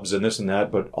 there's clubs and this and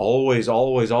that, but always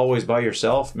by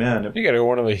yourself, man. You got to go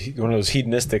one of those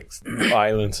hedonistic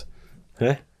islands.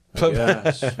 Huh?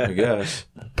 I guess.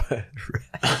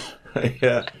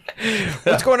 Yeah.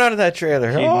 What's going on in that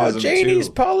trailer? Hedonism, Janie's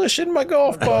too. polishing my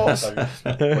golf balls.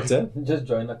 What's that? Just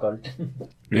join a cult.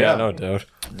 Yeah, no doubt.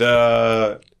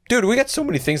 The We got so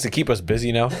many things to keep us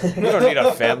busy now. We don't need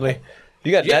a family.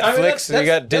 You got Yeah, I mean, Netflix, you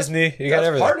got Disney, you got that's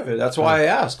everything. part of it. That's why I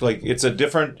ask. Like, it's a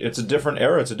different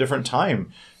era. It's a different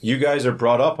time. You guys are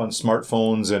brought up on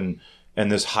smartphones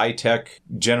and this high tech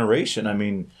generation. I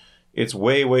mean, it's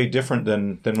way different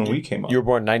than when we came up. You were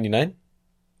born 99?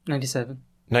 97.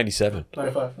 97.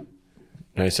 95.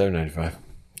 97, 95.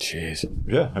 Jeez.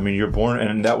 Yeah, I mean, you're born,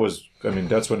 and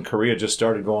that's when Korea just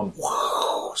started going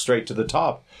straight to the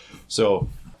top. So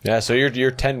Yeah, so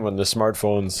you're 10 when the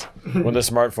smartphones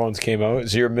came out.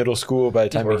 So you're middle school by the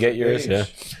time you get yours. age. Yeah.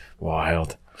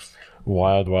 Wild.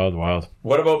 Wild.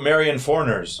 what about marrying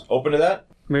foreigners? Open to that?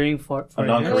 Marrying for A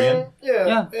non-Korean?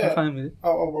 Yeah, I'm fine with it.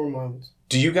 I'll warm mind.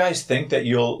 Do you guys think that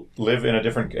you'll live in a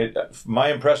different...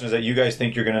 my impression is that you guys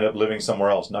think you're going to end up living somewhere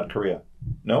else, not Korea.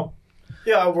 No?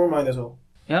 Yeah, I'll warm mind as well.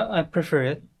 Yeah, I prefer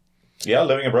it. Yeah,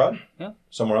 living abroad? Yeah.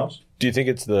 Somewhere else? Do you think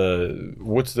it's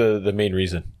what's the main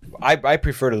reason? I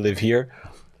prefer to live here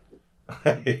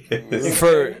for me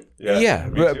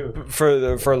too.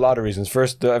 for a lot of reasons.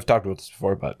 First, I've talked about this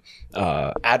before, but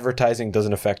advertising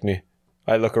doesn't affect me.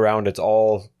 I look around, it's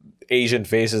all Asian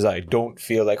faces. I don't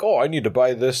feel like, I need to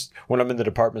buy this when I'm in the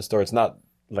department store. It's not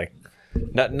like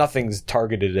nothing's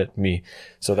targeted at me.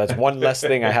 So that's one less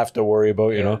thing I have to worry about,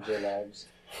 you know.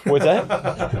 What's that?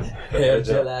 Hair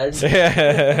gel ads.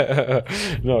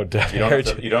 No,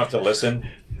 You don't have to listen.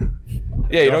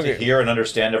 yeah, You you don't don't have to hear and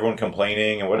understand everyone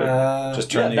complaining and what. Just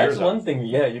turn the That's ears one on. thing.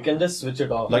 Yeah, you can just switch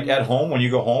it off. Like at home, when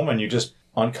you go home and you just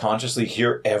unconsciously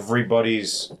hear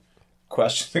everybody's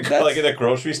question, like in the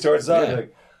grocery store and stuff. Yeah.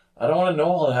 Like, I don't want to know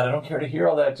all that. I don't care to hear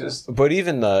all that. Just But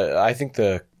even I think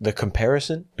the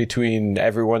comparison between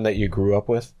everyone that you grew up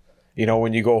with, you know,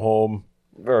 when you go home,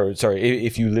 or sorry,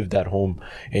 if you lived at home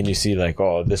and you see like,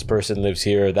 this person lives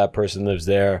here, that person lives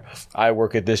there, I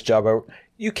work at this job,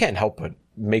 you can't help but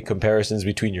make comparisons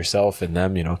between yourself and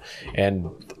them, you know. And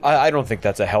I don't think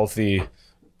that's a healthy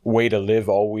way to live.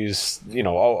 Always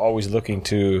looking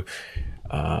to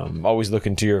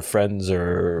your friends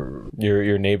or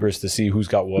your neighbors to see who's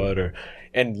got what,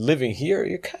 and living here,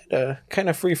 you're kind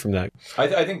of free from that.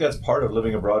 I think that's part of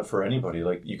living abroad for anybody.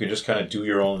 Like you can just kind of do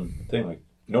your own thing. Like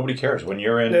nobody cares when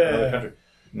you're in another country.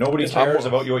 Nobody cares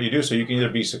about what you do. So you can either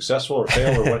be successful or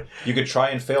fail, or what you could try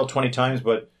and fail 20 times,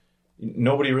 but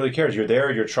nobody really cares. You're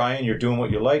there. You're trying. You're doing what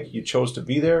you like. You chose to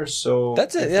be there. So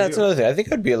That's it. Yeah, that's another thing. I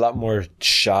think I'd be a lot more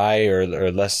shy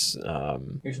or less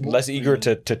less eager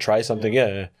to try something.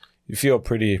 Yeah, you feel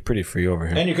pretty free over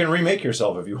here. And you can remake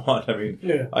yourself if you want. I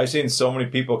mean, I've seen so many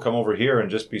people come over here and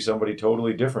just be somebody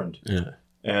totally different. Yeah.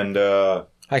 And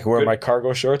I can wear my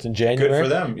cargo shorts in January. good for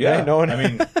them. Yeah. no one. I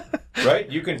mean, right?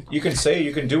 You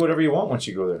can do whatever you want once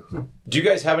you go there. Do you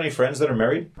guys have any friends that are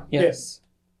married? Yes.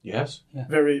 Yes.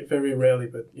 Very, very rarely,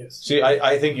 but yes. See,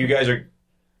 I think you guys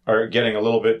are getting a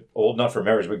little bit old, not for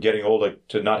marriage, but getting old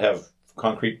to not have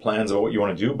concrete plans about what you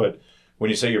want to do. But when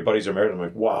you say your buddies are married, I'm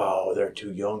like, wow, they're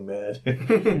too young, man.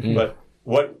 But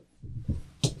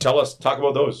talk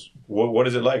about those. What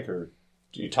is it like? Or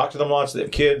do you talk to them lots? Do they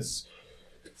have kids?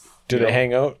 Do they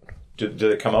hang out? Do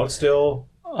they come out still?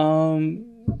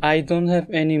 I don't have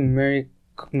any married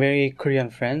Korean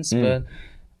friends, but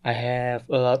I have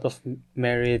a lot of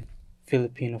married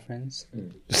Filipino friends.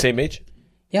 Same age?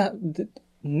 Yeah,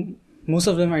 most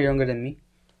of them are younger than me.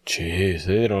 Jeez,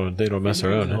 they don't mess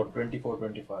around. Huh? 24,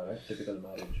 25, right? Typical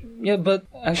marriage. Yeah, but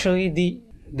actually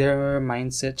their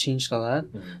mindset changed a lot.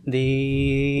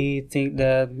 They think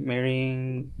that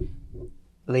marrying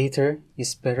later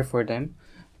is better for them.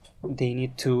 They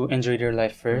need to enjoy their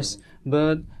life first.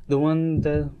 But the one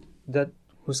that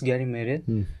who's getting married,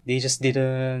 they just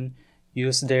didn't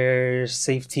use their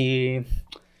safety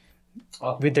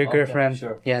with their girlfriend.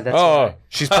 Sure. Yeah, that's why.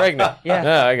 She's pregnant.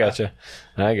 Yeah. I gotcha.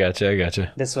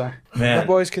 That's why. The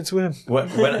boys can swim. When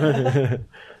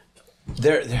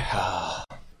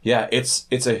yeah, it's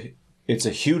it's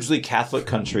a hugely Catholic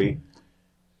country,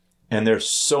 and there's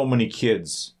so many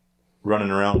kids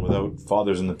running around without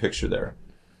fathers in the picture there.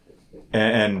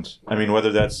 And I mean,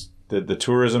 whether that's the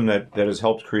tourism that has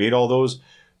helped create all those,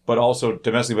 but also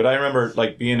domestically. But I remember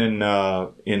like being in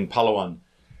Palawan,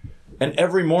 and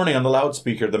every morning on the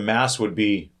loudspeaker, the mass would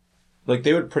be like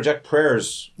they would project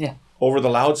prayers over the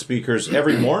loudspeakers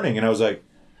every morning, and I was like,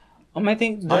 I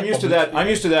think I'm used to that. I'm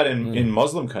used to that in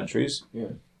Muslim countries,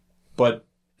 but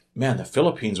man, the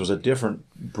Philippines was a different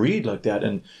breed like that,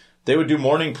 and they would do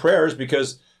morning prayers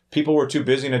because people were too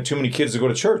busy and had too many kids to go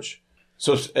to church.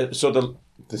 So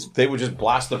they would just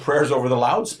blast the prayers over the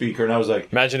loudspeaker, and I was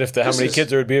like, imagine how many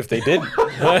kids there would be if they did.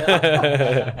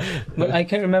 But I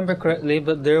can't remember correctly,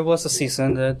 but there was a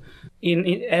season that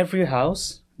in every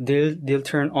house they'll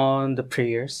turn on the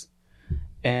prayers,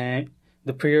 and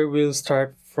the prayer will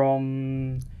start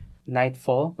from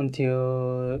nightfall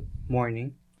until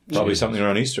morning. Probably something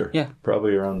around Easter. Yeah.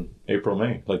 Probably around April,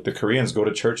 May. Like the Koreans go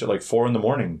to church at like 4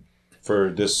 a.m.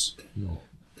 for this.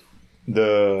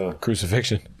 The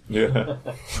crucifixion. Yeah.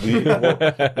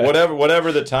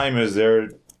 Whatever the time is there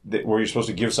where you're supposed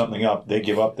to give something up, they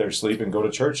give up their sleep and go to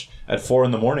church at 4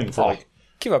 a.m. for like.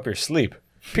 Give up your sleep.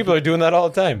 People are doing that all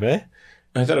the time, man.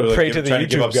 I thought it was like to the trying to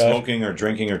give YouTube up God. smoking or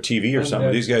drinking or TV or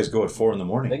something. These guys go at 4 a.m.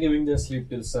 They're giving their sleep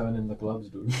till 7 in the clubs,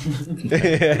 dude.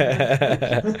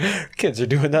 Kids are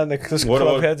doing that. The What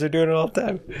club about- heads are doing it all the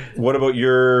time. What about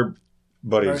your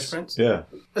buddies? Various friends? Yeah.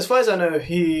 As far as I know,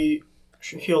 he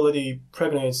already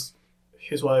pregnates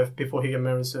his wife before he got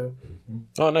married, so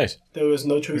Oh, nice. there was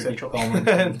no choice Pretty actually. common.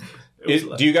 And it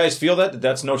was Do you guys feel that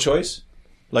that's no choice?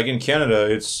 Like in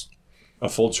Canada, it's a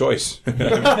full choice.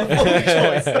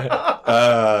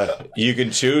 You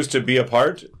can choose to be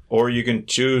apart, or you can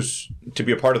choose to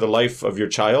be a part of the life of your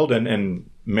child and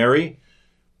marry.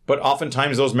 But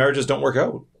oftentimes those marriages don't work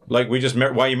out. Like we just why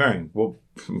are you marrying? Well,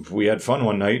 we had fun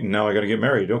one night, and now I got to get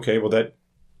married. Okay, well that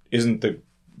isn't the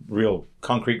real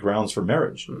concrete grounds for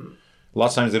marriage.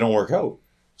 Lots of times they don't work out.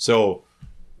 So,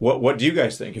 what do you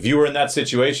guys think? If you were in that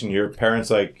situation, your parents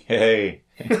like, hey,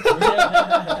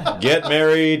 get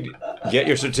married, get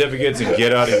your certificates, and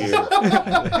get out of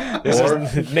here. This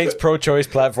is Nate's pro-choice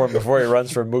platform before he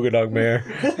runs for Mugadog mayor.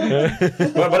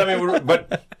 But I mean,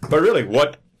 but really,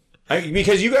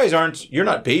 because you guys you're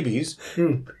not babies.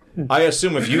 I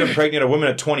assume if you impregnate a woman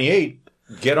at 28,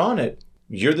 get on it.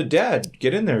 You're the dad.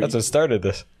 Get in there. That's what started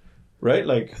this. Right?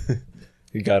 Like,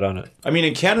 You got on it. I mean,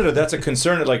 in Canada, that's a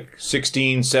concern at like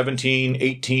 16, 17,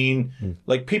 18.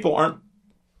 Like, people aren't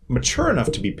mature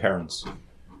enough to be parents.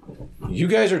 You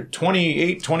guys are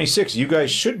 28, 26. You guys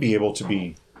should be able to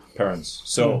be parents.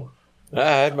 So, I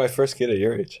had my first kid at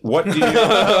your age. what do you...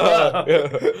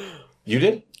 You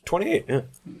did? 28, yeah.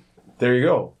 There you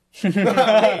go. So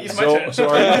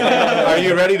are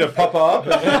you ready to pop up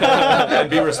and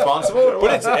be responsible? Or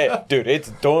what? But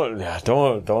don't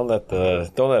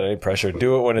let any pressure.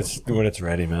 Do it when it's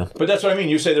ready, man. But that's what I mean.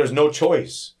 You say there's no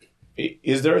choice.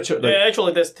 Is there a choice? yeah,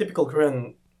 actually, that's typical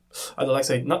Korean. I'd like to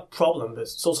say not problem, but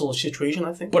social situation.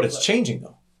 I think. But it's changing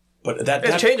though. But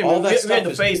It's changing. All that we're stuff in the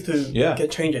is, phase to Yeah. get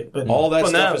change it. But all that for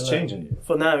stuff now, is changing.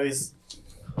 For now, is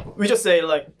we just say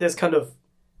like this kind of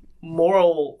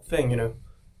moral thing,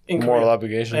 in Moral Korea.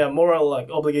 obligation. Yeah, moral like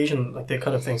obligation, like that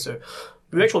kind of thing. So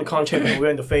we actually can't change it. We're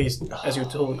in the phase as you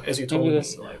told me.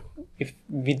 Because Like, if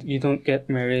you don't get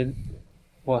married,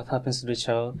 what happens to the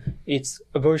child?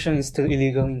 Abortion is still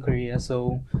illegal in Korea,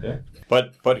 so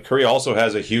But Korea also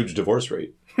has a huge divorce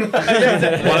rate. one of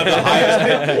the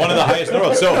highest in the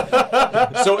world.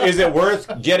 So is it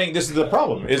worth getting? This is the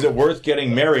problem. Is it worth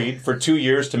getting married for 2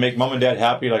 years to make mom and dad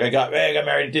happy? Like I got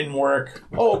married, it didn't work.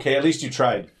 Oh, okay, at least you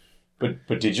tried.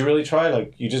 But did you really try?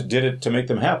 Like you just did it to make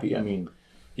them happy. I mean,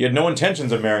 you had no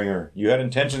intentions of marrying her. You had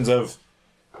intentions of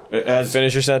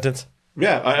Finish your sentence.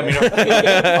 Yeah, I mean, of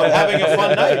having a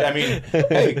fun night. I mean,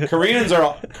 hey, Koreans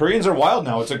are wild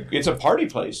now. It's a party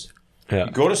place. Yeah.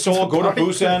 Go to Seoul, go to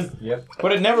Busan. Yep.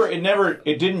 But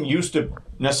it didn't used to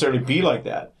necessarily be like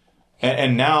that.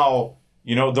 And now,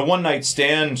 the one night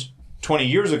stand 20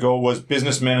 years ago was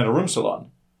businessmen at a room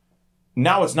salon.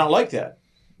 Now it's not like that.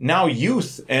 Now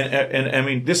youth, and I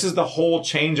mean, this is the whole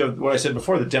change of what I said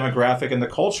before, the demographic and the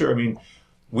culture. I mean,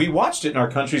 we watched it in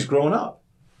our countries growing up.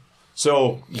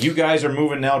 So you guys are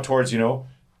moving now towards,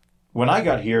 when I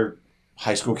got here,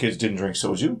 high school kids didn't drink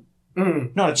soju.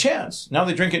 Not a chance. Now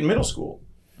they drink it in middle school.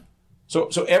 So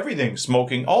everything,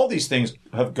 smoking, all these things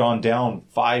have gone down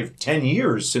 5-10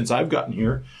 years since I've gotten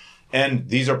here. And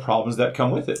these are problems that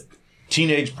come with it.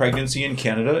 Teenage pregnancy in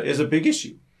Canada is a big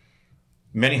issue.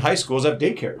 Many high schools have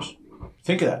daycares.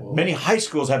 Think of that. Many high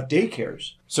schools have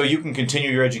daycares. So you can continue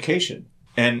your education.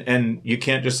 And you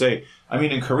can't just say, I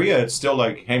mean, in Korea, it's still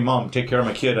like, hey, mom, take care of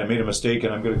my kid. I made a mistake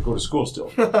and I'm going to go to school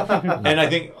still. And I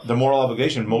think the moral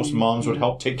obligation, most moms would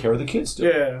help take care of the kids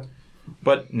still. Yeah.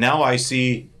 But now I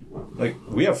see, like,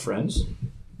 we have friends.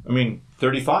 I mean,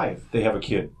 35, they have a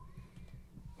kid.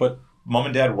 But mom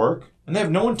and dad work, and they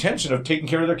have no intention of taking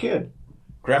care of their kid.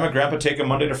 Grandma and grandpa take them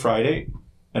Monday to Friday,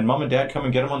 and mom and dad come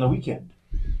and get them on the weekend.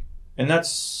 And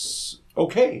that's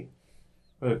okay.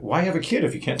 But why have a kid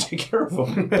if you can't take care of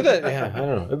them? But I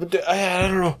don't know. But I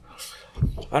don't know.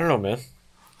 I don't know, man.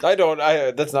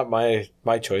 That's not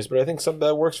my choice, but I think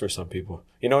that works for some people.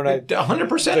 You know, and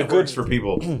 100% it works for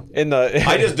people. I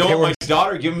I just don't want my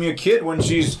daughter giving me a kid when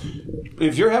she's...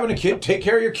 If you're having a kid, take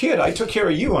care of your kid. I took care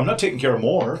of you. I'm not taking care of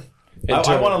more.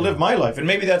 I want to live my life, and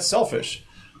maybe that's selfish.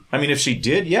 I mean, if she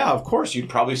did, yeah, of course, you'd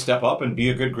probably step up and be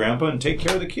a good grandpa and take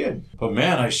care of the kid. But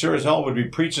man, I sure as hell would be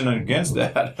preaching against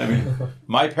that. I mean,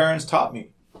 my parents taught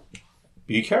me,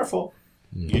 be careful.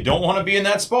 You don't want to be in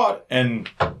that spot. And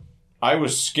I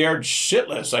was scared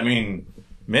shitless. I mean,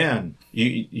 man,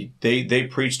 they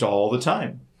preached all the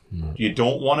time. You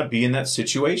don't want to be in that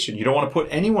situation. You don't want to put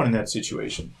anyone in that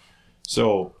situation.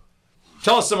 So...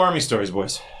 Tell us some Army stories,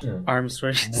 boys. Army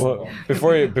stories. Well,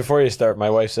 before you start, my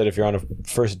wife said if you're on a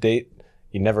first date,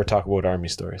 you never talk about Army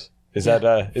stories. Is that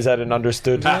an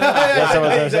understood?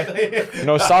 Exactly.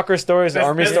 No soccer stories,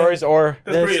 Army stories, or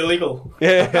That's pretty illegal.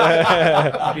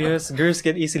 yeah. Yes, girls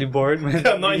get easily bored when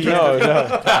I'm not we No.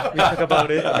 talk about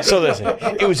it. So listen,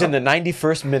 it was in the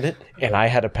 91st minute, and I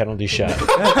had a penalty shot.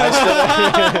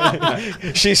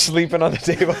 She's sleeping on the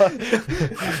table.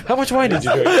 How much wine did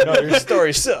you drink? No, your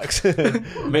story sucks.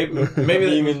 Maybe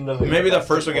the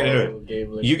first one get into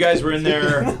it. You guys were in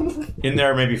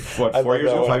there maybe what, 4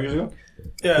 years ago, 5 years ago?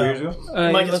 Yeah. 4 years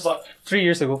ago? Mike It is was about 3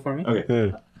 years ago for me.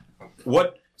 Okay.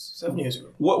 What 7 years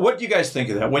ago. What do you guys think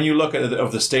of that? When you look at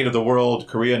of the state of the world,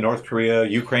 Korea, North Korea,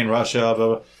 Ukraine, Russia, blah, blah,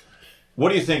 blah, what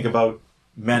do you think about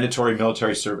mandatory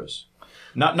military service?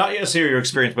 Not necessarily your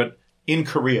experience, but in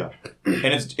Korea.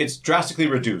 And it's drastically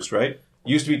reduced, right?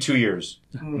 Used to be 2 years.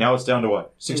 Now it's down to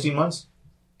what? 16 months?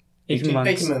 18 months.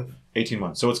 18 months. 18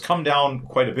 months. So it's come down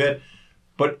quite a bit.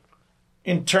 But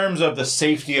in terms of the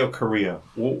safety of Korea,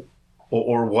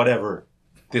 or whatever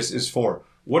this is for,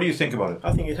 what do you think about it?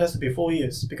 I think it has to be 4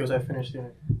 years because I finished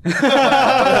it. It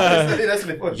has to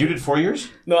be 4 years. You did 4 years?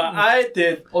 No, I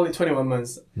did only 21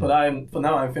 months, but for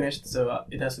now I'm finished, so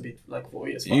it has to be like 4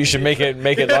 years. You should make it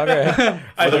longer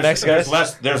for the next guys.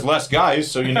 There's less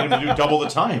guys, so you need to do double the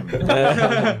time.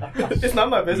 It's not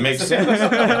my business. Makes sense.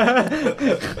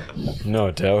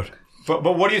 No doubt. But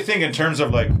what do you think in terms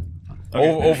of like...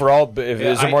 Overall,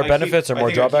 is there more benefits or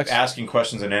more I drawbacks? keep asking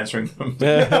questions and answering them.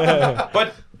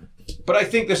 But I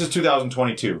think this is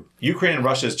 2022. Ukraine and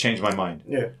Russia has changed my mind.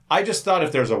 Yeah. I just thought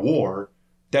if there's a war,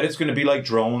 that it's going to be like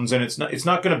drones, and it's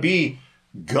not going to be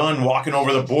gun walking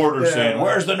over the border saying,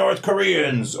 "Where's the North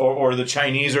Koreans?" or the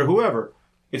Chinese or whoever.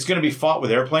 It's going to be fought with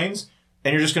airplanes,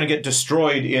 and you're just going to get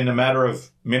destroyed in a matter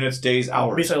of minutes, days,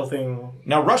 hours. Missile thing.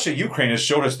 Now, Russia, Ukraine has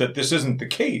showed us that this isn't the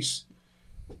case.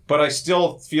 But I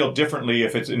still feel differently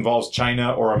if it involves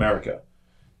China or America.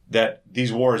 That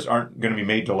these wars aren't going to be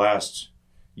made to last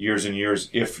years and years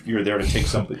if you're there to take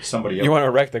somebody out. You want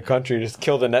to wreck the country, just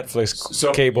kill the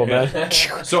Netflix cable, man.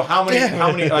 So how many,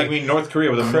 I mean, North Korea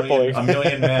with a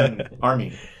million man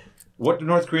army. What are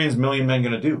North Koreans' million men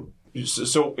going to do?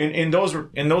 So in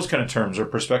those kind of terms or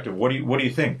perspective, what do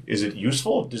you think? Is it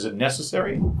useful? Is it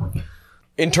necessary?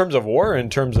 In terms of war, in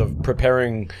terms of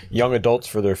preparing young adults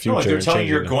for their future. No, they're telling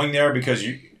you you're going there because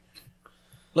you...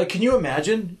 Like, can you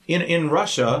imagine in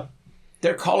Russia,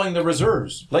 they're calling the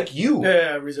reserves, like you,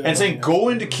 reserve, and saying, go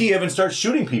into Kiev and start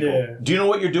shooting people. Yeah. Do you know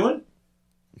what you're doing?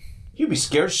 You'd be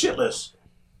scared shitless.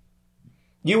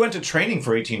 You went to training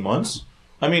for 18 months.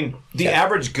 I mean, the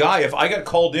average guy, if I got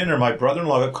called in or my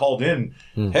brother-in-law got called in,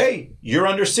 hey, you're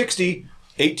under 60,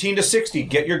 18 to 60,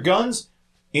 get your guns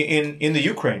in the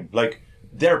Ukraine. Like,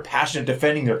 they're passionate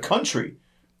defending their country.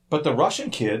 But the Russian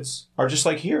kids are just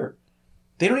like here.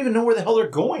 They don't even know where the hell they're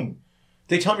going.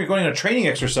 They tell them you're going on a training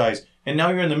exercise, and now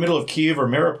you're in the middle of Kiev or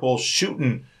Mariupol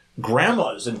shooting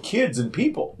grandmas and kids and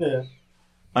people. Yeah.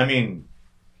 I mean,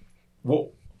 well...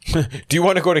 Do you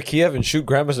want to go to Kiev and shoot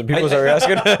grandmas and people? Is that what you're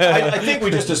asking? I think we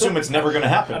just assume it's never going to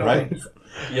happen, right?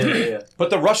 Yeah.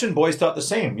 But the Russian boys thought the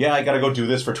same. Yeah, I got to go do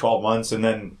this for 12 months, and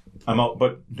then I'm out.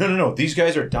 But no. These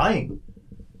guys are dying.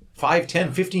 5,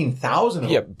 10, 15,000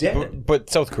 of them dead. But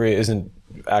South Korea isn't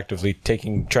actively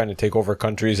trying to take over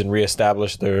countries and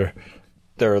reestablish their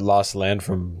lost land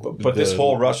from. But this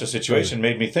whole Russia situation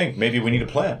made me think maybe we need a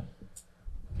plan.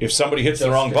 If somebody hits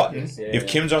the wrong button, if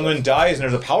Kim Jong-un dies and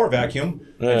there's a power vacuum,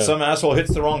 and some asshole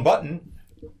hits the wrong button,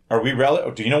 Are we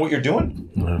do you know what you're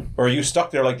doing? Or are you stuck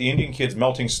there like the Indian kids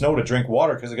melting snow to drink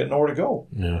water because they got nowhere to go?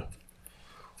 Yeah.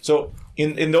 So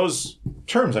in those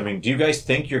terms, I mean, do you guys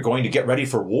think you're going to get ready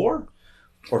for war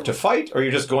or to fight, or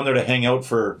you're just going there to hang out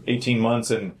for 18 months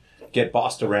and get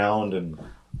bossed around? And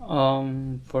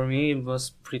For me, it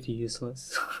was pretty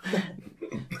useless.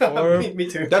 Me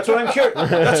too. that's what I'm curious.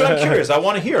 That's what I'm curious. I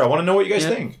want to hear. I want to know what you guys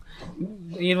think.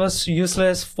 It was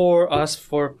useless for us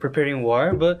for preparing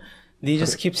war, but they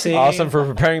just keep saying Awesome for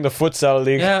preparing the futsal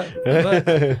league. Yeah, but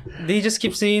they just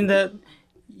keep saying that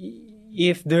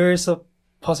if there's a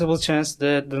possible chance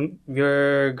that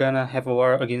we're gonna have a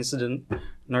war against the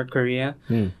North Korea,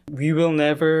 we will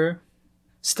never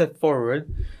step forward,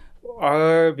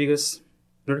 or because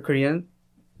North Korean,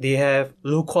 they have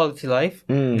low quality life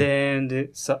than the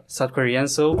South Korean,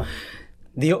 so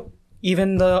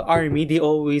even the army, they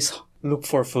always look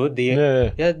for food.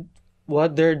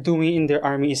 What they're doing in their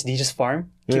army is they just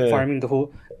keep farming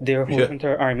their whole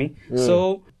entire army.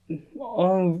 So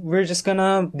we're just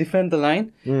gonna defend the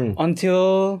line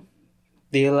until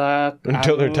they lack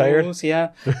they're tired.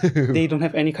 Yeah, they don't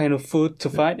have any kind of food to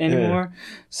fight anymore.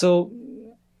 So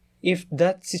if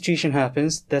that situation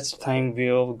happens, that's the time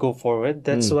we'll go forward.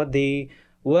 That's what the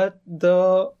head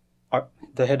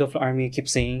of the army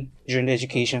keeps saying during the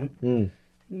education.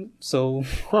 So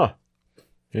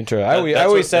Interesting. I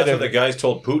always said that's what the guys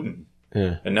told Putin.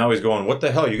 Yeah. And now he's going, what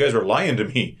the hell? You guys were lying to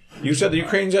me. You said the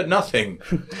Ukrainians had nothing.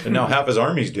 And now half his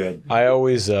army's dead. I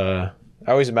always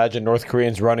imagine North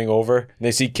Koreans running over and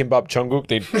they see Kimbap Jungkook,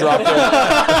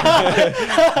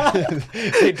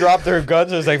 they drop their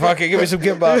guns and it's like, fuck it, give me some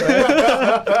kimbap,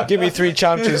 man. Give me 3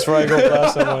 chamchis before I go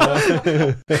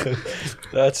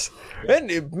blast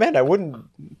someone. Man, I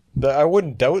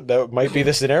wouldn't doubt that might be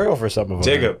the scenario for some of them.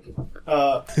 Jacob.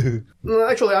 No,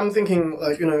 actually, I'm thinking,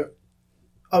 like,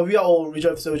 we are all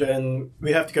reserve soldier and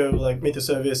we have to go, like, meet the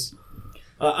service.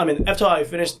 After I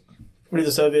finished with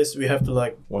the service, we have to,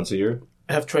 like... Once a year?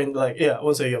 Have trained, like,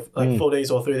 once a year, like 4 days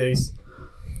or 3 days.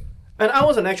 And I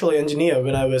wasn't actually an engineer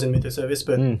when I was in military service,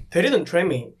 but they didn't train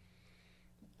me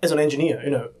as an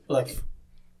engineer, like...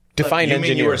 Define You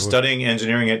engineer. mean you were studying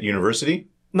engineering at university?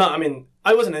 No,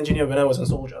 I was an engineer when I was a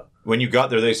soldier. When you got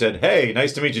there, they said, hey,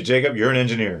 nice to meet you, Jacob. You're an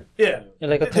engineer. Yeah.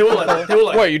 like They were like...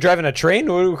 What, you driving a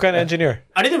train? What kind of engineer?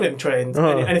 I didn't even train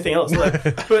anything else. Like,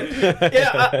 but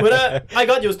yeah, when I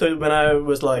got used to it when I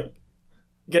was like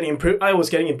getting improved. I was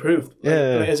getting improved.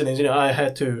 Like, as an engineer, I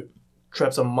had to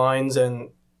trap some mines, and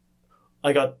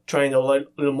I got trained a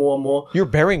little more and more. You're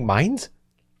bearing mines?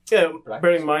 Yeah,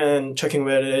 bearing mine and checking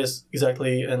where it is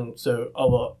exactly, and so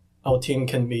our team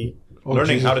can be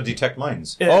learning how to detect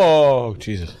mines. Yeah. Oh,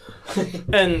 Jesus.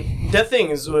 And that thing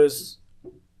was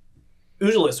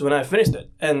useless when I finished it.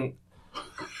 And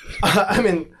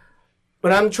when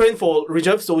I'm trained for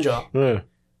reserve soldier,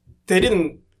 they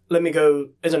didn't let me go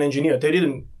as an engineer.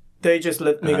 They just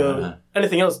let me go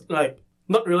anything else, like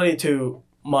not related to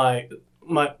my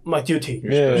duty.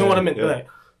 Yeah, you know what I mean? yeah. Like,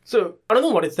 so I don't know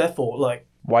what it's there for. Like,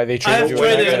 Why they I train have you?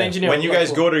 trained as an engineer. When you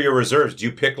guys go to your reserves, do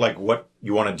you pick like what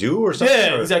you want to do or something?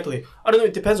 Yeah, or? exactly. I don't know.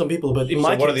 It depends on people, but in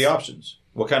my So what case, are the options?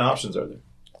 What kind of options are there?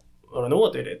 I don't know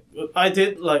what they did. I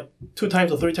did like 2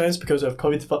 times or 3 times because of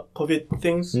COVID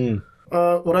things.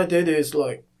 What I did is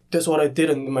like that's what I did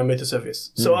in my military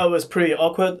service. So I was pretty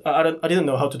awkward. I didn't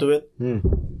know how to do it.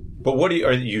 But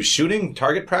are you shooting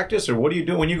target practice, or what do you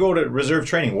do when you go to reserve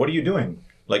training? What are you doing?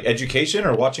 Like education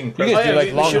or watching? You guys do yeah, like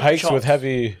we long shoot hikes shots. with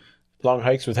heavy But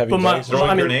guns.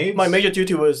 Throwing grenades? my major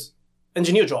duty was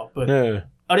engineer job, but Yeah.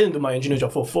 I didn't do my engineer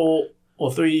job for 4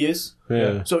 or 3 years.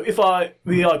 Yeah. So if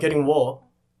we are getting war,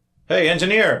 Hey,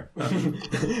 engineer! I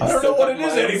don't know what it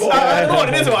is anymore. I don't know what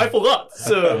it is, but I forgot.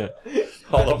 So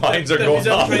All the mines are the going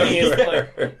reserve off training is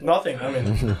everywhere. like nothing.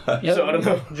 Yeah, So I don't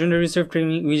know. during the reserve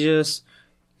training, we just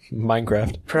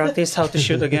Minecraft. practice how to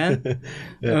shoot again.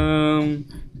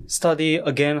 Study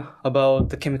again about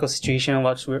the chemical situation,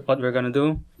 what we're gonna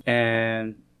do,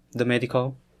 and the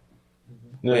medical.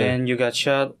 Yeah. When you got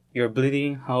shot, you're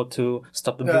bleeding, how to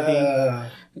stop the bleeding.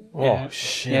 Oh,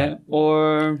 shit. Yeah,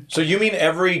 or So you mean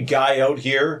every guy out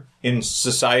here in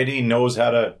society knows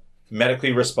how to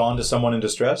medically respond to someone in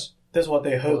distress? That's what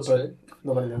they hope, but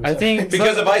nobody knows. I think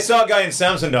Because if I saw a guy in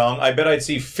Samsung, I bet I'd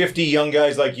see 50 young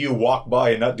guys like you walk by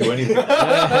and not do anything.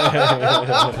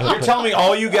 You're telling me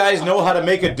all you guys know how to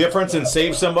make a difference and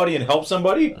save somebody and help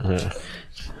somebody?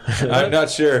 I'm not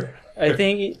sure. I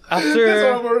think That's what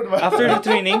I'm worried about. after the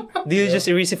training, they just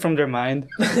erase it from their mind.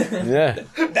 Yeah.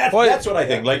 That's what I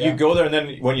think. Like you go there and then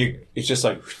it's just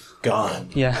like gone.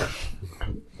 Yeah.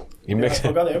 You I mix it.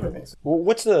 forgot everything.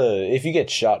 What's if you get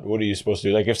shot, what are you supposed to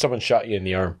do? Like if someone shot you in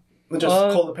the arm? We just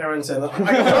call the parents and Mom,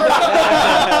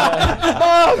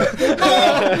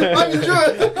 I'm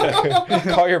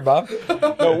injured. Call your mom.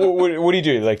 No, what do you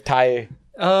do? Like tie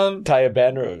a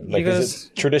band or like is Because-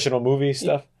 it traditional movie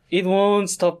stuff? It won't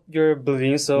stop your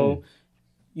bleeding, so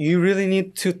you really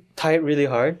need to tie it really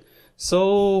hard.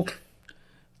 So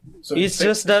So it's fixed-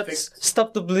 just that fixed.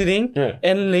 stop the bleeding, Yeah.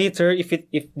 and later if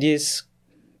this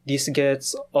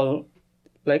gets all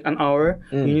like an hour,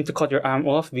 you need to cut your arm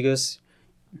off because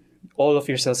all of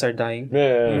your cells are dying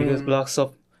Yeah. because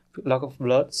lack of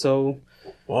blood. So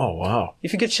Oh wow.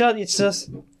 if you get shot, it's just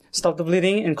stop the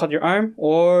bleeding and cut your arm,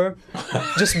 or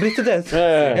just bleed to death.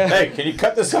 Yeah. Hey, can you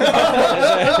cut this off?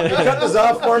 Can you cut this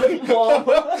off for me?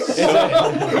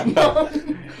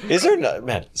 Is there not,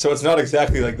 man? So it's not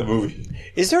exactly like the movie.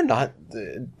 Is there not?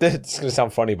 It's gonna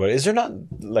sound funny, but is there not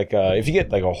like if you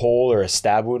get like a hole or a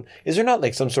stab wound? Is there not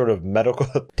like some sort of medical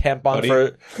tampon Buddy.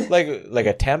 for like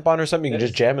a tampon or something you can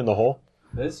just jam in the hole?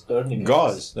 There's turning.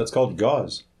 Gauze. That's called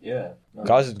gauze. Yeah.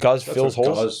 Gauze That's fills what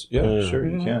holes. gauze- yeah, sure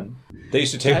you can. They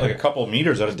used to take like a couple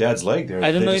meters out of Dad's leg there.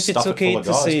 I don't They know just if it's stuff it okay full of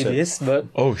to gauze say this, but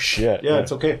Oh shit! Yeah,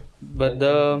 it's okay.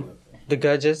 the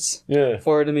gadgets Yeah.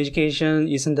 for the medication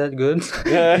isn't that good.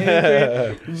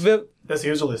 Yeah. But That's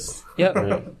useless. yeah,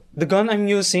 the gun I'm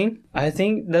using, I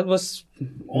think that was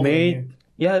made.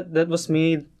 Yeah, that was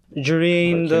made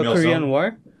during By the Kim Il-sung? Korean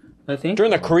War. I think.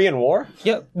 During the Korean War.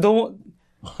 Yeah,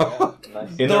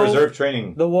 In the Though- reserve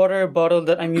training. the water bottle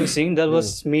that I'm using that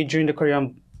was made during the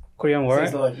Korean War.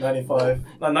 It's like 95,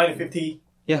 1950.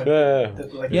 Yeah. Yeah.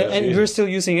 Like Yeah, and Jesus. we're still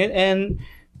using it, and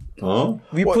Huh?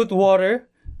 we put water,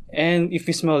 and if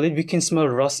we smell it, we can smell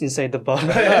rust inside the bottle.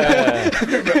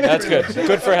 That's good.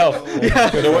 Good for health.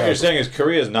 So what you're saying is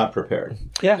Korea is not prepared.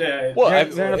 Yeah. Yeah, Well,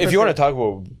 They're not if you want to prepared.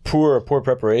 talk about poor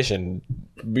preparation,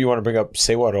 you want to bring up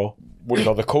Sewaro.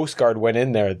 The Coast Guard went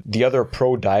in there. The other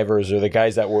pro divers or the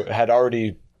guys that had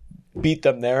already beat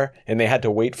them there, and they had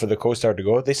to wait for the Coast Guard to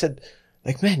go. They said,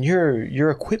 like, man, your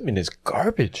equipment is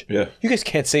garbage. Yeah. You guys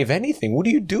can't save anything. What are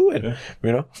you doing?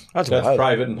 That's That's wild.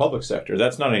 private and public sector.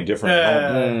 That's not any different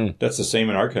at home. That's the same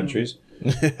in our countries.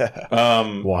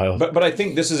 Wild. But I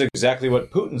think this is exactly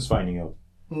what Putin's finding out.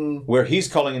 Where he's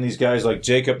calling in these guys like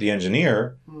Jacob the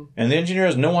engineer, and the engineer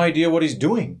has no idea what he's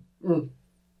doing.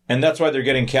 And that's why they're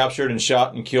getting captured and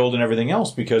shot and killed and everything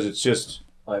else, because it's just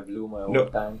I blew my own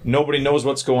tank. nobody knows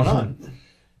what's going on.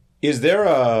 Is there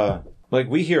a... Like,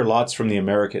 we hear lots from the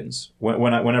Americans.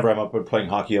 Whenever I'm up playing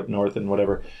hockey up north and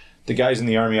whatever, the guys in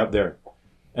the Army up there,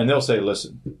 and they'll say,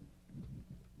 listen,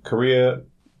 Korea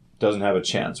doesn't have a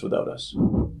chance without us.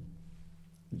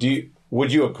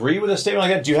 Would you agree with a statement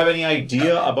like that? Do you have any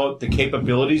idea about the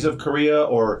capabilities of Korea?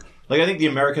 Or, like, I think the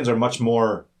Americans are much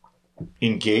more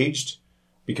engaged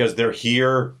because they're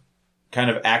here kind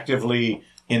of actively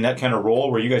in that kind of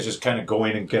role where you guys just kind of go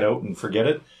in and get out and forget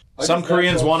it. Some guess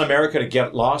Koreans that's want America to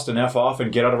get lost and F off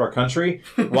and get out of our country,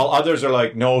 while others are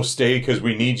like, no, stay because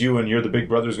we need you and you're the big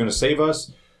brother who's going to save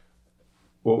us.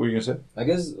 What were you going to say? I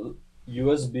guess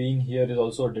US being here is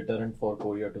also a deterrent for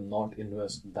Korea to not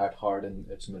invest that hard in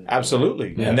its military.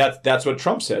 Absolutely. And that's what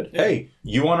Trump said. Hey,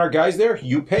 you want our guys there?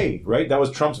 You pay, right? That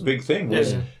was Trump's big thing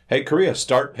was, hey, Korea,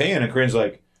 start paying. And Koreans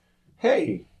like,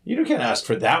 hey, you can't ask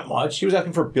for that much. He was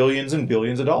asking for billions and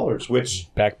billions of dollars,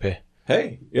 which... Back pay.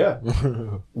 Hey, yeah.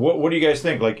 What do you guys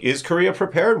think? Like, is Korea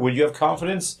prepared? Would you have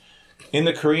confidence in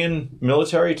the Korean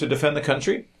military to defend the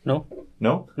country? No.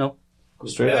 No? No.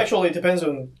 Straight It up. actually depends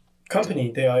on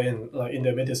company they are in, like in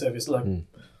their military service. Like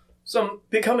some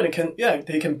big company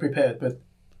they can prepare, but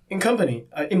in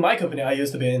my company I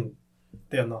used to be in,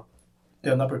 they are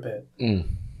not prepared.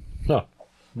 No.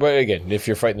 But again, if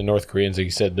you're fighting the North Koreans, like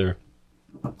you said,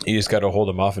 you just got to hold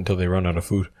them off until they run out of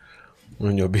food.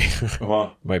 And you'll be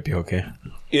Well, might be okay.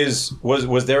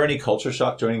 was there any culture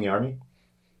shock joining the army?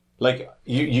 Like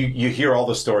you hear all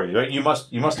the stories, right? You must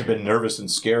have been nervous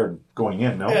and scared going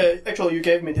in, no? Yeah, actually, you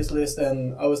gave me this list,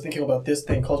 and I was thinking about this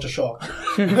thing, culture shock,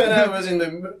 when I was in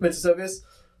the military service.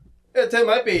 Yeah, there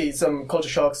might be some culture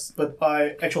shocks, but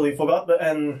I actually forgot.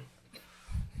 There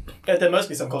must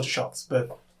be some culture shocks,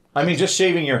 but I mean, just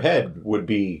shaving your head would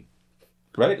be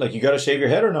right. Like, you got to shave your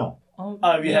head or no?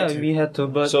 we had to.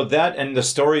 But So that and the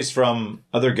stories from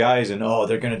other guys, and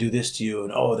they're gonna do this to you,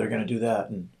 and they're gonna do that,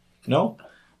 and no.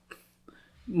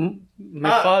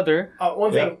 my father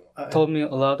one thing. told me a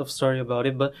lot of story about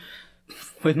it, but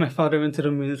when my father went to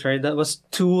the military, that was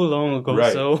too long ago.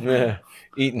 Right. So Yeah.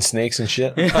 Eating snakes and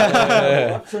shit.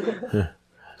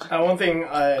 One thing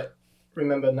I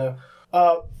remember now,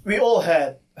 we all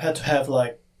had to have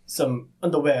like some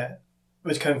underwear,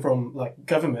 which came from like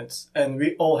governments, and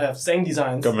we all have same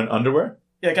designs. Government underwear.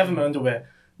 Yeah, government underwear.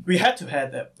 we had to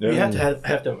have them. We Yeah. had to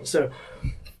have them. So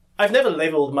I've never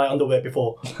labeled my underwear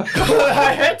before.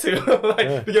 I had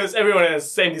to because everyone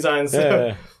has same design.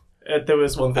 So there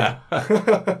was one thing.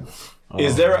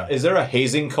 Is there a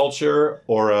hazing culture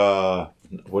or a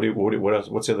what else?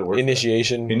 What's the other word?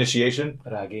 Initiation.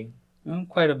 Ragging.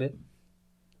 Quite a bit.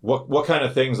 What kind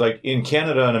of things, like in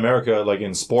Canada and America, like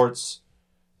in sports,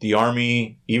 the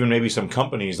army, even maybe some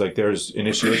companies, like there's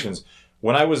initiations.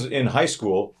 When I was in high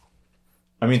school,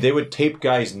 I mean, they would tape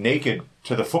guys naked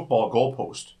to the football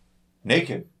goalpost,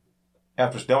 naked.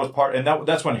 After that was part, and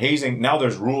that's when hazing. Now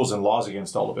there's rules and laws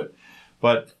against all of it,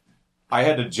 but I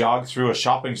had to jog through a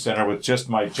shopping center with just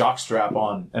my jock strap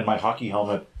on and my hockey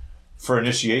helmet for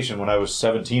initiation when I was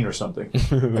 17 or something.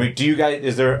 I mean, do you guys?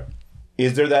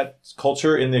 Is there that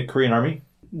culture in the Korean Army?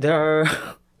 There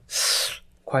are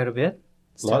quite a bit.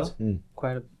 Still. Lots?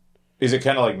 Quite a Is it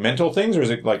kind of like mental things or is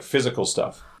it like physical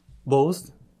stuff?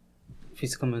 both.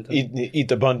 Physical, mental. Eat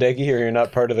the bundegi or you're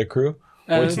not part of the crew?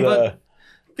 What's but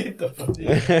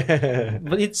the...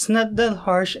 but it's not that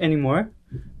harsh anymore.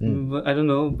 But I don't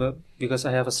know, but because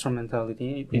I have a strong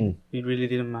mentality, it really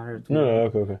didn't matter to me. No,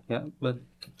 okay. Yeah, but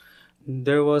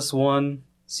there was one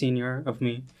senior of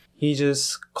me. He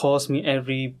just calls me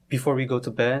before we go to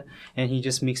bed, and he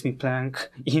just makes me plank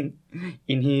in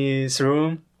his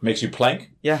room. Makes you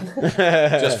plank Yeah,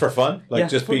 just for fun, like Yeah,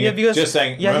 just for- being yeah, because- just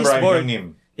saying. yeah, Remember, he's I'm bored.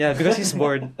 him yeah, because he's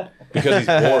bored. because he's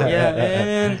bored. Yeah,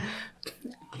 and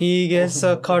he gets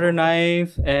a cutter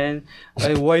knife, and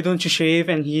why don't you shave?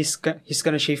 And he's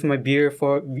gonna shave my beard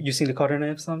for using the cutter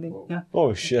knife. Something. Yeah,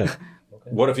 Oh, shit.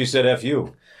 What if you said "F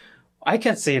you"? I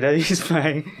can't say that he's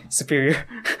my superior.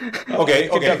 Okay,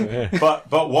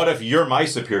 but what if you're my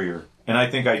superior and I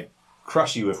think I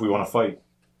crush you if we want to fight?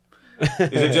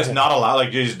 Is it just not allowed?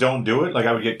 Like you just don't do it? Like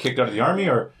I would get kicked out of the army,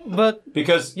 or But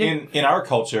because Yeah. in our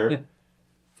culture, Yeah.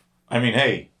 I mean,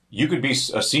 hey, you could be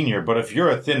a senior, but if you're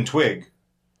a thin twig,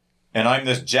 and I'm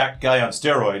this jacked guy on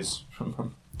steroids,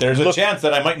 there's a chance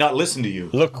that I might not listen to you.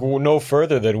 Look no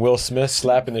further than Will Smith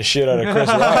slapping the shit out of Chris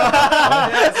Rock.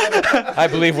 I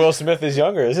believe Will Smith is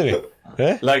younger, isn't he?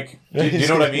 Eh? Like, do you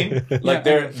know what I mean? Like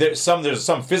there's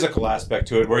some physical aspect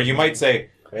to it where you might say,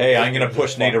 hey, I'm going to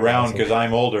push Nate around because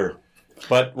I'm older.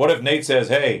 But what if Nate says,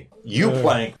 hey, you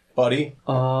plank, buddy?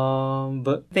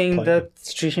 but thing that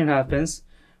situation happens,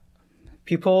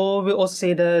 people will also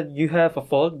say that you have a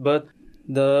fault, but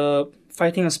the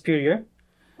fighting a superior,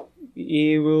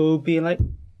 it will be like,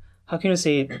 how can you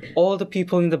say it? All the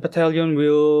people in the battalion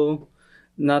will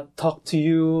not talk to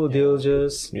you. They'll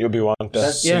just You'll be one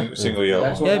to... Yeah. Single you out.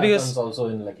 That's what Yeah, happens because- also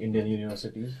in like Indian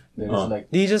universities. There is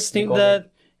like they just think call that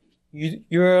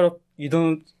you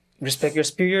don't respect your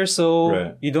superior, so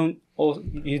Right. you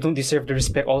don't deserve the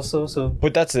respect also. So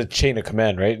But that's the chain of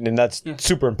command, right? And that's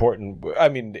super important. I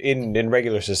mean, in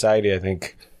regular society, I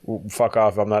think, fuck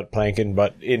off, I'm not planking,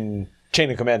 but in chain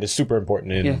of command is super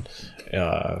important in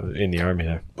the army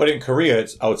there. But in Korea,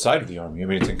 it's outside of the army. I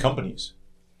mean, it's in companies.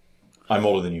 I'm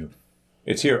older than you.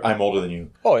 It's here. I'm older than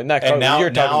you. Oh, in that And now, you're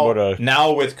talking about a...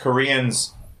 now with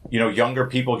Koreans, younger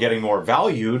people getting more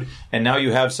valued, and now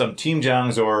you have some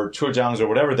teamjangs or chojangs or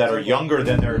whatever that are younger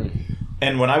than their.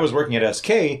 And when I was working at SK,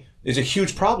 it's a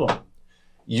huge problem.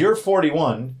 You're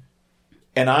 41,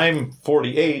 and I'm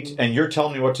 48, and you're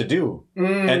telling me what to do.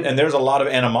 And there's a lot of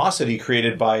animosity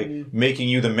created by making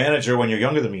you the manager when you're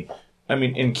younger than me. I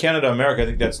mean, in Canada, America, I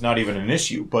think that's not even an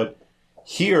issue. But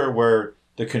here, where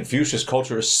the Confucius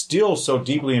culture is still so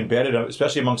deeply embedded,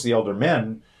 especially amongst the elder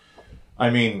men, I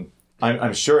mean,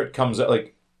 I'm sure it comes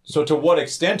like, so to what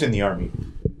extent in the army?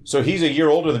 So he's a year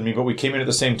older than me, but we came in at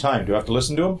the same time. Do I have to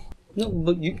listen to him? no,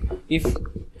 but if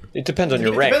It depends on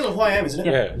your It rank. depends on who I am, isn't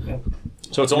it? Yeah.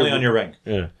 So it's only on your rank.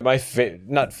 Yeah. My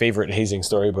not favorite hazing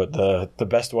story, but the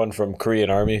best one from Korean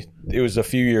Army. It was a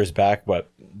few years back, but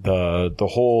the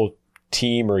whole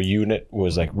team or unit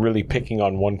was like really picking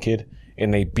on one kid,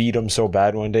 and they beat him so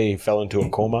bad one day he fell into a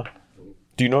coma.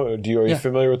 Are you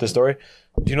familiar with the story?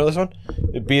 Do you know this one?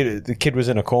 The kid was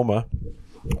in a coma.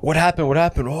 What happened?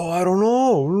 Oh, I don't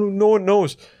know. No one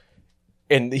knows.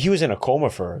 And he was in a coma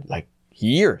for like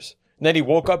years. And then he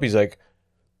woke up. He's like,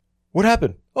 what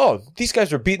happened? Oh, these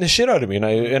guys were beating the shit out of me,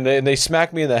 and they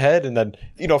smacked me in the head. And then,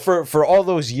 for all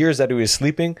those years that he was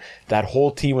sleeping, that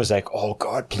whole team was like, oh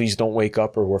God, please don't wake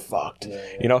up or we're fucked.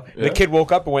 The kid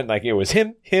woke up and went like, it was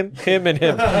him, and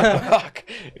him. Fuck.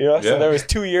 So there was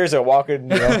 2 years of walking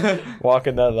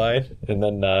that line, and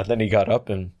then he got up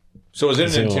and. So is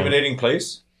it an intimidating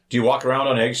place? Do you walk around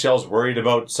on eggshells worried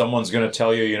about someone's going to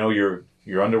tell you,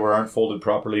 your underwear aren't folded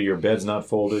properly, your bed's not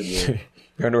folded?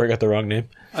 Your underwear got the wrong name.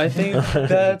 I think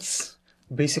that's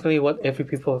basically what every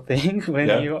people think when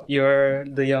Yeah. you're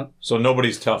the young. So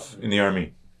nobody's tough in the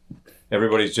army.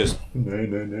 Everybody's just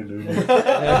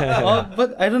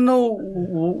But I don't know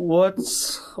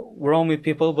what's wrong with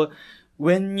people, but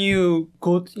when you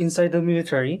go inside the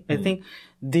military, I think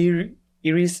they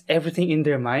erase everything in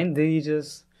their mind. They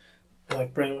just,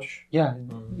 Like brainwash. yeah,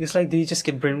 it's like they just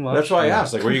get brainwashed. That's why I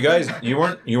asked. Like, were you guys? You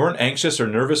weren't anxious or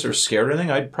nervous or scared or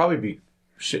anything? I'd probably be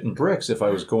shitting bricks if I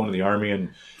was going to the army and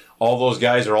all those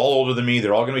guys are all older than me.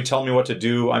 They're all going to be telling me what to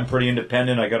do. I'm pretty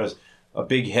independent. I got a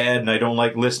big head and I don't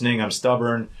like listening. I'm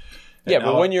stubborn. And Yeah,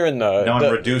 but when you're in now I'm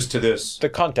the reduced to this. the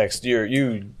context,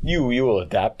 you will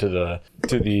adapt to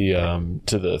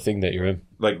the thing that you're in.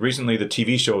 Like recently, the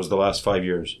TV shows the last 5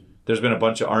 years. There's been a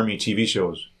bunch of army TV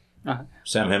shows. Uh-huh.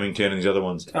 Sam Hemington and these other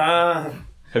ones. Ah,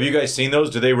 Have you guys seen those?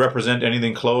 Do they represent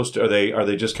anything close? Are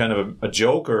they just kind of a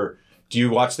joke, or do you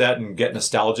watch that and get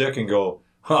nostalgic and go,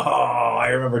 "Oh, I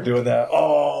remember doing that.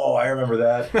 Oh, I remember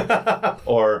that."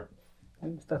 Or,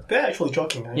 they're actually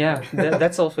joking. Right? Yeah,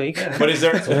 that's all fake. but is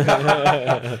there?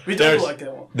 We There's- don't like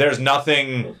that one. There's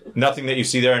nothing that you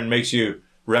see there and makes you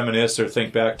reminisce or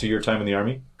think back to your time in the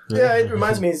army. Yeah, it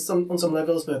reminds me on some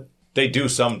levels, but They do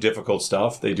some difficult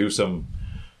stuff. They do some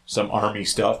army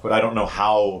stuff, but I don't know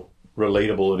how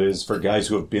relatable it is for guys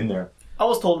who have been there. I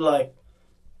was told like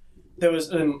there was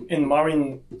in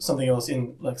Marine something else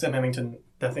in like Sam Hamilton,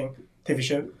 that thing, TV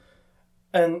show,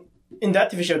 and in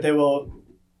that TV show they were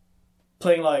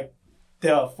playing like they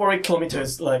are 40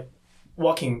 kilometers like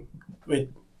walking with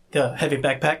their heavy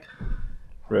backpack,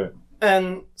 Right.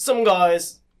 and some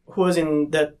guys who was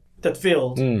in that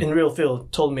field in real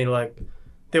field told me like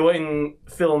they were in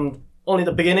film only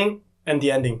the beginning and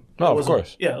the ending. Oh, It of was,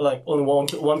 course. Yeah, like only 1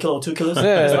 kilo, 2 kilos. Yeah,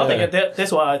 There's yeah, nothing. yeah.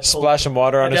 That's why I told. Splash some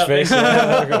water on his Yeah. face.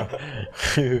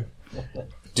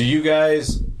 Do you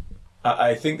guys?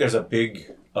 I think there's a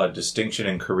big distinction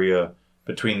in Korea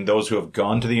between those who have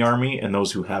gone to the army and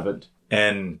those who haven't,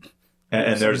 and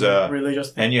there's a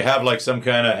religious. and you have like some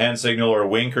kind of hand signal or a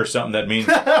wink or something that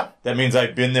means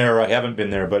I've been there or I haven't been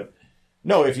there. But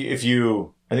no, if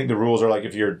you, I think the rules are like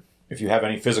if you have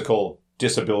any physical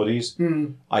disabilities.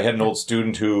 I had an old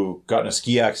student who got in a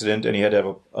ski accident and he had to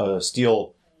have a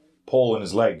steel pole in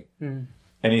his leg, and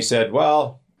he said,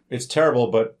 "Well, it's terrible,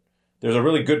 but there's a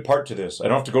really good part to this. I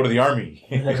don't have to go to the army."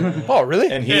 Oh, really?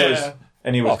 And he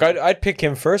was. Fuck, I'd pick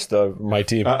him first, though. My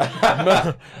team.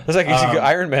 It's like he's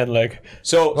Iron Man leg.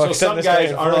 So Well, except some this guy guys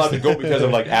in aren't allowed to first. go because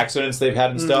of like accidents they've had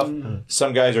and stuff.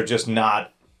 Some guys are just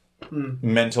not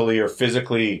mentally or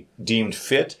physically deemed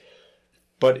fit.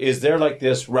 But is there like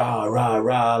this rah rah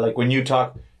rah? Like when you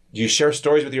talk, do you share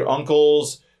stories with your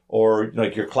uncles or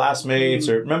like your classmates?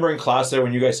 Or remember in class there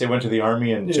when you guys say went to the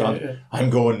army and John,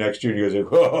 I'm going next year, and you guys are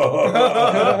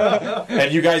like,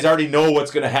 and you guys already know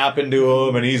what's going to happen to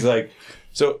him, and he's like.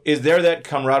 So is there that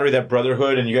camaraderie, that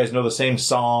brotherhood, and you guys know the same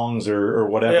songs or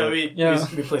whatever? We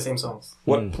play same songs.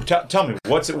 What? Tell me,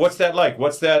 what's that like?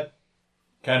 What's that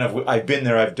kind of? I've been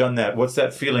there, I've done that. What's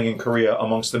that feeling in Korea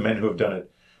amongst the men who have done it?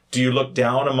 Do you look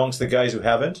down amongst the guys who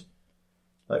haven't?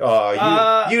 Like,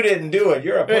 oh, you didn't do it.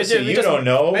 You're a pussy. We You just don't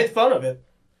know. Made fun of it.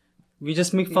 We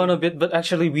just make fun of it, but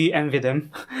actually we envy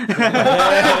them.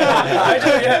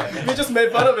 Actually, yeah, we just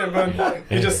made fun of him, but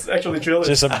we just actually drilled it.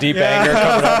 Just some deep anger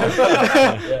coming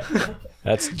out.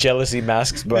 That's jealousy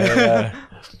masks, but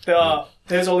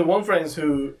There's only one friend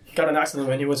who got an accident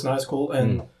when he was in high school,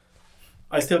 and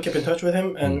I still keep in touch with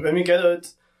him. And when we get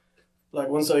it, like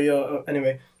once a year,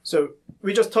 anyway. So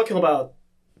we just talking about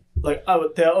like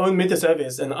their own meter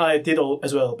service, and I did all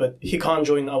as well, but he can't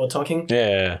join our talking.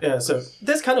 yeah. Yeah, so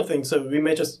this kind of thing. So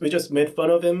we just made fun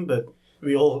of him, but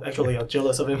we all actually are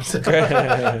jealous of him. So.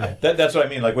 That's what I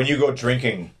mean. Like when you go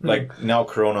drinking, like now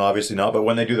Corona, obviously not, but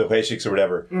when they do the Hueshiks or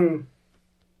whatever,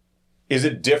 is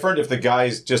it different if the guy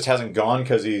just hasn't gone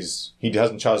because he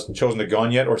hasn't chosen to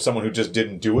gone yet, or someone who just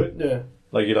didn't do it? Yeah.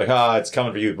 Like you're like, it's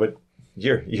coming for you, but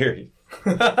you're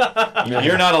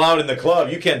not allowed in the club.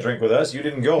 You can't drink with us. You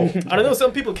didn't go. I don't know.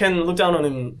 Some people can look down on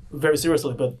him very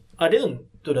seriously, but I didn't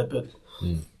do that. But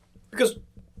because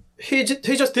he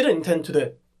just didn't intend to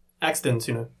the accident,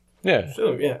 you know. Yeah.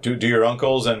 So yeah. Do your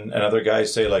uncles and other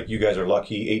guys say like, you guys are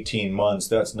lucky? 18 months.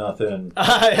 That's nothing.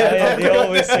 Yeah, they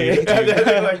always say it.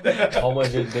 like that. How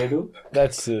much did they do?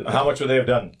 That's. How much would they have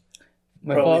done?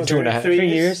 My Probably father, 2.5 3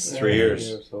 years. 3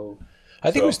 years. So I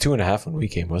think it was 2.5 when we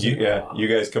came, wasn't it? Yeah, you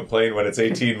guys complain when it's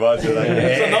 18 months. You're like,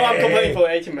 So now I'm complaining for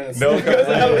 18 minutes. No because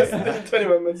I was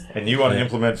 21 minutes. and you want to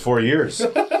implement 4 years.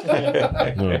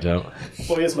 No doubt.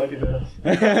 4 years might be better.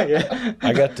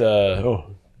 I got.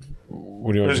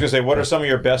 What do you I'm want just to gonna say, what are some of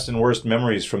your best and worst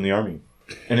memories from the army?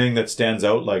 Anything that stands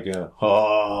out, like,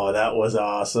 oh, that was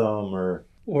awesome, or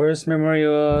Worst memory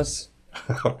was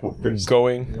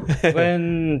Going.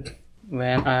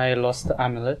 when I lost the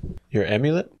amulet. Your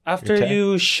amulet? After Okay.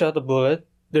 you shot a bullet,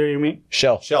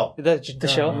 Shell. shell. the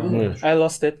shell, I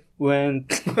lost it when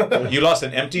You lost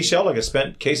an empty shell, like a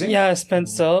spent casing. I spent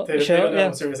shell. Yeah.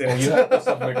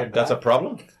 That's a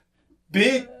problem.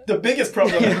 The biggest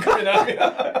problem in Korean Army.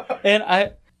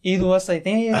 And it was I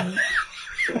think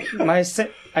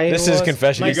This is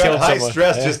confession. You You got killed high someone.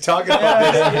 stress just talking about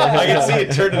this. I can see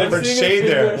it turned a different shade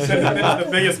there. That's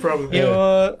the biggest problem. It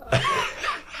was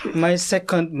my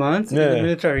second month in Yeah. the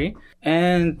military,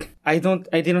 and I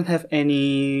didn't have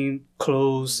any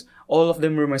clothes. All of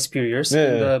them were my superiors in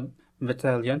Yeah. the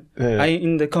battalion. Yeah.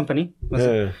 In the company.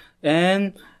 Yeah.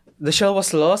 And the shell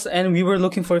was lost, and we were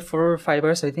looking for it for 5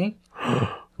 hours, I think.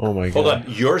 Oh my god. Hold on,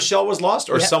 your shell was lost,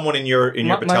 or Yeah. someone in your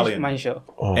battalion, My shell.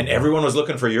 and everyone was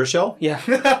looking for your shell. Yeah.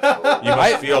 You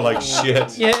must feel like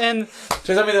shit. Yeah, and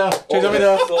죄송합니다.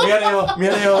 죄송합니다. 미안해요.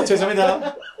 미안해요.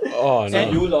 죄송합니다. Oh no.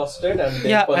 You lost it and they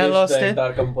Yeah, I punished lost the it.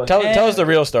 entire company. Tell us the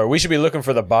real story. We should be looking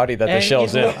for the body that the And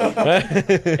shell's it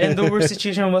in. and the worst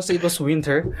situation was it was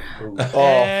winter, Oh,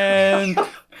 and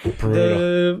brutal.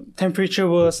 the temperature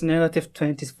was negative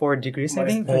 24 degrees, I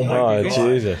think. Oh,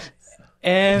 Jesus.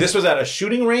 And This was at a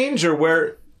shooting range, or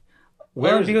where?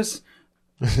 well, because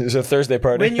It's a Thursday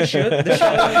party. when you shoot, the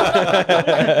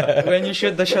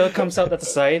shell, the shell comes out at the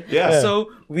side. Yeah. So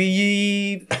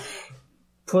we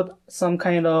put some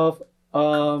kind of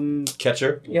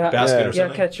Catcher, yeah basket or yeah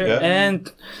something. catcher, Yeah.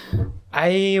 and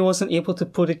I wasn't able to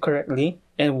put it correctly,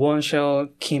 and one shell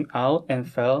came out and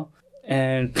fell.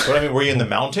 And But I mean, were you in the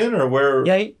mountain, or where?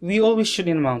 yeah, we always shoot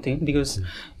in the mountain because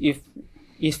if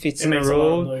it's It in a makes a lot of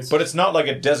road, noise. But it's not like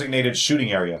a designated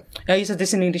shooting area. yeah, it's a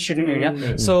designated shooting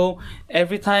area. So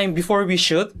every time before we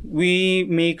shoot, we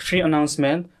make 3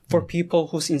 announcements for people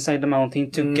who's inside the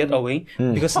mountain to get away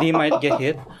because they might get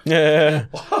hit. Yeah.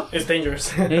 It's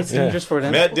dangerous. It's dangerous for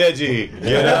them. Matt Deji,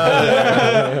 get out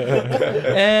of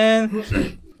there. And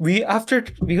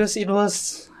because it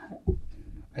was,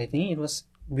 I think it was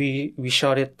we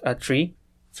shot it at 3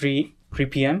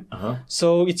 p.m.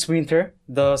 So it's winter.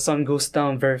 The sun goes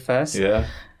down very fast. Yeah.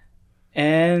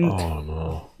 And Oh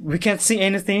no. we can't see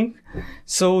anything.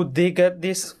 So they got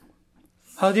this.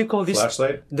 How do you call this?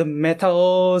 Flashlight. The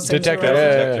metal sensor. Detector.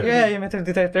 Yeah. Yeah, metal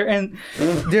detector, and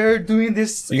they're doing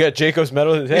this. You got Jacob's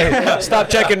medal. Hey, stop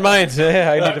checking mines.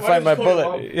 I need to Why find did my you call it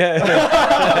bullet. Yeah.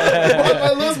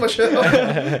 I lost my shit.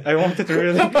 I wanted to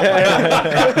really.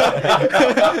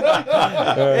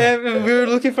 And we were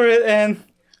looking for it, and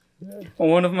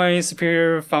one of my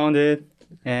superior found it,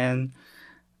 and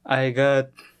I got.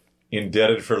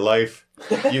 Indebted for life.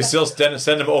 You still send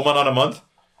him Oman on a month?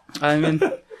 I mean,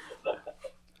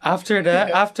 after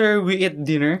that, after we ate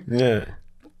dinner, Yeah.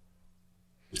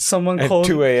 someone At called.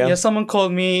 2 a.m.? Yeah, someone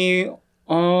called me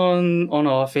on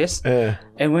office, Yeah.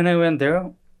 and when I went there,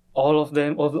 all of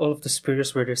the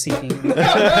superiors were there sitting.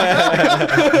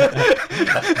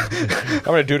 I'm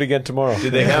gonna do it again tomorrow.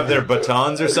 Did they have their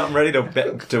batons or something ready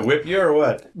to whip you, or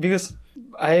what? Because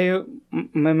my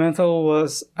mental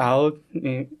was out.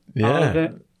 Out of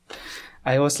it.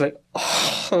 I was like,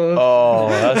 Oh,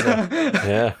 that's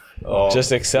yeah. Oh,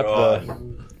 Just accept God.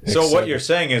 the. So what you're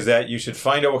saying is that you should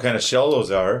find out what kind of shell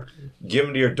those are, give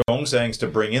them to your dongsangs to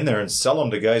bring in there, and sell them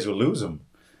to guys who lose them.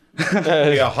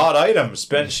 Be a hot item,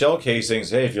 spent shell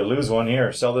casings. Hey, if you lose one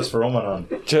here, sell this for Omanon.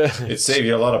 It'd save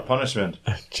you a lot of punishment.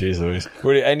 Jeez Louise.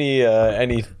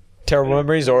 Any terrible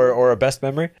memories or a best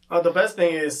memory? The best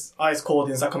thing is ice cold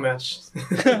in soccer match.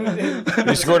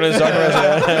 You scored in a soccer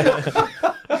match.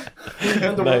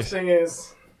 And the Nice. worst thing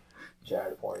is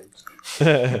Chad points.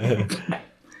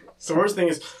 the worst thing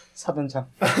is 사단장.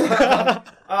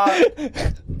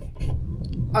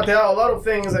 there are a lot of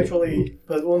things actually,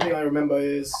 but one thing I remember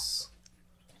is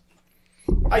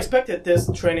I expected this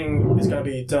training is gonna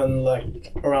be done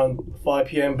like around 5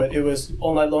 p.m., but it was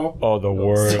all night long. Oh, the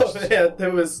worst. So yeah,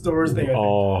 that was the worst thing. I think.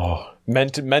 Oh,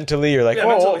 mentally, you're like, Yeah,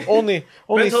 oh, mentally. only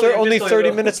Mentally and 30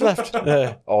 physically, minutes left.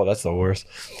 Oh, that's the worst.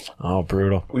 Oh,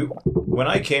 brutal. When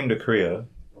I came to Korea,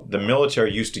 the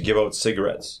military used to give out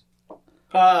cigarettes.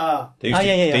 Ah, They used,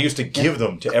 yeah. They used to give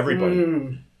them to everybody.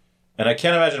 And I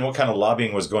can't imagine what kind of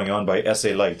lobbying was going on by SA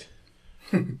Light.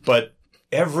 But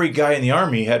every guy in the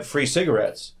army had free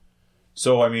cigarettes.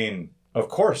 So, I mean, of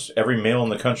course, every male in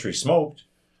the country smoked.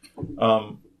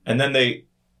 And then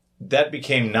that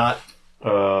became not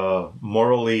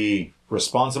morally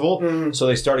responsible. So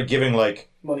they started giving, like,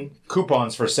 money.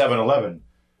 coupons for 7-Eleven.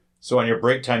 So on your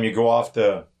break time, you go off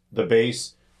the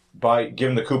base, give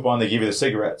them the coupon, they give you the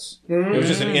cigarettes. It was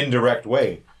just an indirect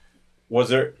way. Was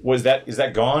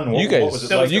that gone? You guys, what was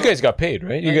it like? you guys got paid,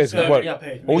 right? You guys, what? Yeah,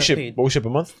 paid. We got Oship, paid. Oship a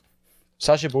month?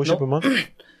 Saship, Oship a month?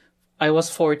 I was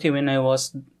 40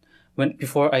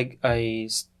 before I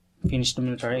finished the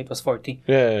military. It was 40.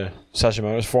 Yeah. Saship,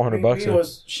 it was $400. It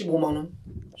was 15만 원.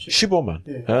 Shiboman.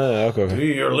 Okay.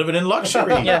 You're living in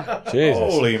luxury. Yeah. Jesus.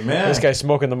 Holy man! This guy's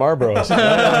smoking the Marlboros.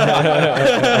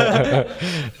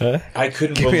 I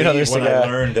couldn't Give me another believe when cigar. I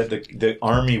learned that the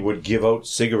army would give out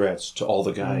cigarettes to all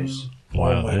the guys.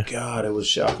 Wow, Oh my eh? god, it was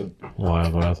shocking.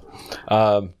 Wild.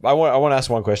 I want to ask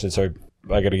one question. Sorry,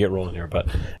 I got to get rolling here. But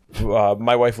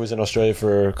my wife was in Australia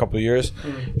for a couple of years.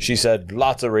 She said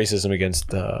lots of racism against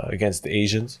the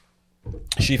Asians.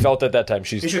 She felt at that time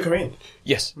Is you Korean?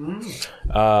 yes.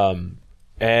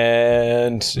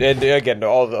 And again,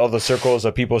 all the circles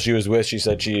of people she was with, she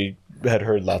said she had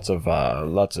heard lots of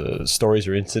stories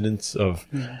or incidents of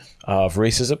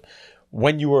racism.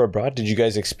 When you were abroad, did you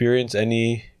guys experience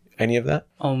any of that?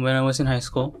 When I was in high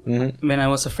school, Mm-hmm. when I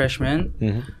was a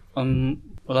freshman,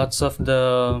 lots of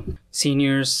the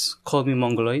seniors called me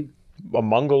Mongoloid. A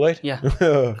Mongoloid? Yeah.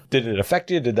 Did it affect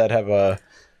you? Did that have a...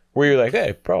 Were you like,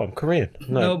 hey, bro, I'm Korean?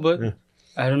 No, but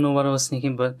I don't know what I was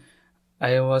thinking, but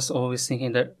I was always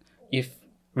thinking that if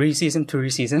racism to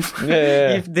racism,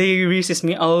 Yeah. if they racist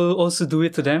me, I'll also do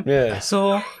it to them. Yeah.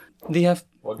 So they have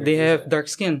dark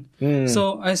skin.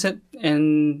 So I said,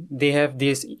 and they have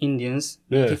these Indians,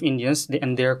 native Indians,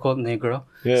 and they are called Negro.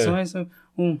 Yeah. So I said,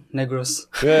 Negros.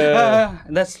 Yeah.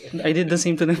 I did the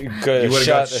same to them. You would have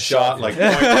got shot like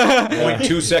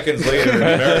 0.2 seconds later in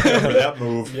America for that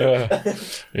move.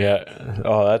 Yeah.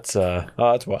 Oh, that's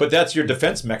wild. But that's your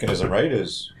defense mechanism, right?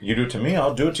 Is you do it to me,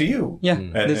 I'll do it to you. Yeah,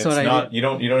 And that's it's what I not did. you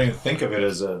don't even think of it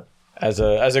as a As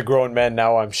a grown man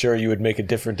now, I'm sure you would make a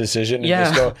different decision and Yeah.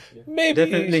 just go, maybe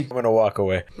Definitely. I'm going to walk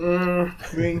away.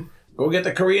 go get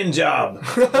the Korean job.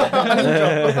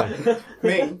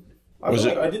 Me?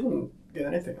 I didn't get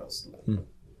anything else.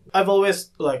 I've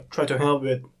always tried to hang out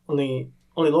with only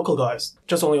local guys,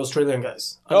 just only Australian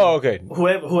guys. Oh, okay.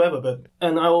 Whoever,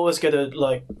 and I always get it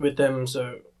with them,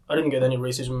 so I didn't get any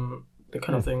racism, that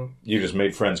kind of thing. You just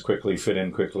made friends quickly, fit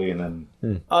in quickly, and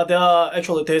then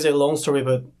There's a long story,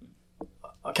 but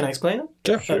can I explain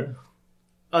it? Sure.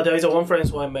 There is one friend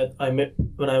who I met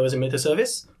when I was in military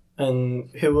service, and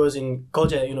he was in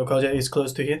Koje. Koje is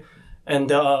close to here, and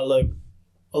there are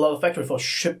a lot of factory for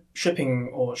shipping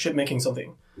or ship making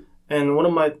something. And one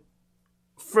of my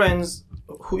friends,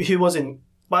 he was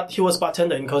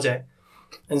bartender in Koje,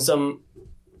 and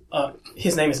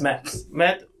his name is Matt.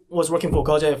 Matt was working for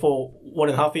Koje for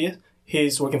 1.5 years.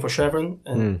 He's working for Chevron,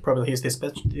 and probably he's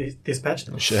dispatched.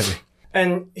 Chevy.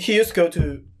 And he used to go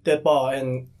to that bar,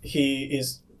 and he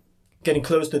is getting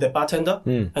close to that bartender.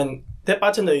 And that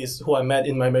bartender is who I met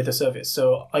in my military service.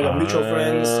 So I got mutual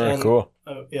friends. And, Cool.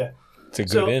 Yeah. It's a good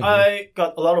So in. I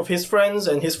got a lot of his friends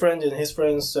and his friend and his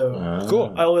friends. So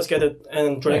Cool. I always get it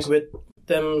and drank Nice. with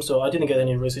them. So I didn't get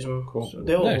any racism. Cool. So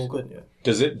they were Nice. all good.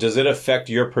 Yeah. does it affect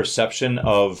your perception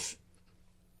of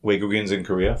Waegugins in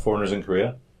Korea, foreigners in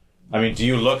Korea? I mean, do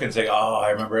you look and say, "Oh, I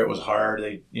remember it was hard,"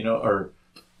 or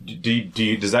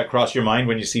does that cross your mind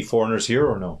when you see foreigners here,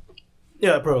 or no?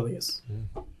 Yeah, probably yes.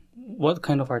 What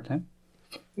kind of hard time?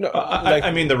 No,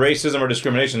 I mean, the racism or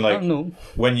discrimination, like No.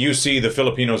 when you see the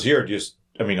Filipinos here,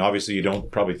 obviously you don't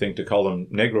probably think to call them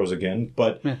Negros again,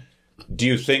 but do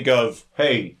you think of,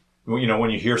 hey, when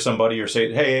you hear somebody or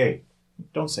say, hey,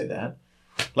 don't say that.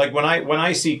 Like when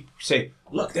I say,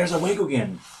 look, there's a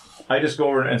Waegugin, I just go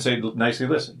over and say nicely,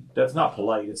 listen, that's not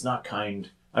polite, it's not kind.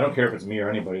 I don't care if it's me or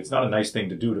anybody. It's not a nice thing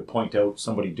to do to point out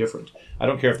somebody different. I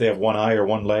don't care if they have one eye or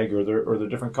one leg or they're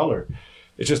different color.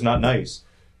 It's just not nice.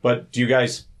 But do you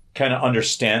guys kind of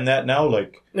understand that now?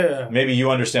 Like, Yeah. maybe you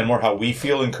understand more how we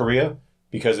feel in Korea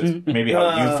because it's maybe how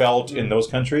you felt in those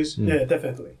countries. Yeah,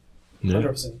 definitely.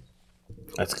 100%.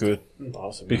 that's good.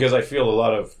 Awesome. Because I feel a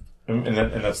lot of, and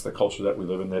that's the culture that we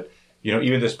live in, that,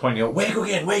 even this pointing out,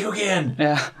 Waegugin.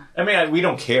 Yeah. I mean, we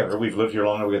don't care. We've lived here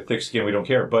long enough. We got thick skin. We don't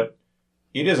care. But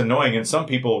it is annoying. And some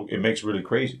people, it makes really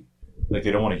crazy. Like,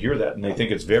 they don't want to hear that. And they think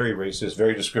it's very racist,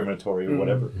 very discriminatory or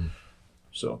whatever.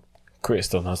 So. Korea's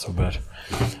still not so bad.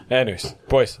 Anyways,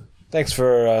 boys, thanks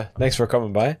for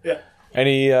coming by. Yeah.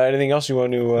 Anything else you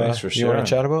want to Thanks for you want to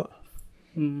sharing. chat about?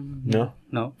 No.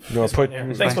 No. You want to put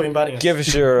Yeah. Thanks for inviting us. give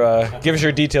us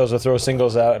your details. We'll throw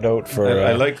singles out for.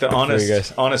 I like the for you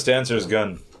guys. honest answers,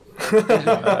 Gun.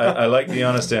 I like the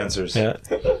honest answers. Yeah.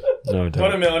 No What do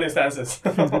doubt. you mean honest answers?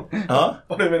 Huh?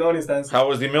 What do you mean honest answers? How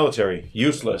was the military?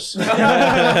 Useless.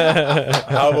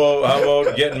 How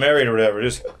about getting married or whatever?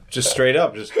 Just straight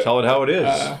up. Just tell it how it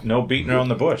is. No beating around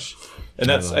the bush.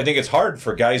 And I think it's hard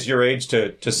for guys your age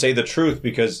to say the truth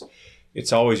because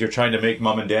it's always you're trying to make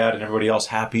mom and dad and everybody else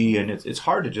happy, and it's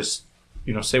hard to just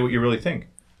say what you really think.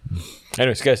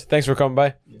 Anyways, guys, thanks for coming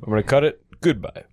by. I'm going to cut it. Goodbye.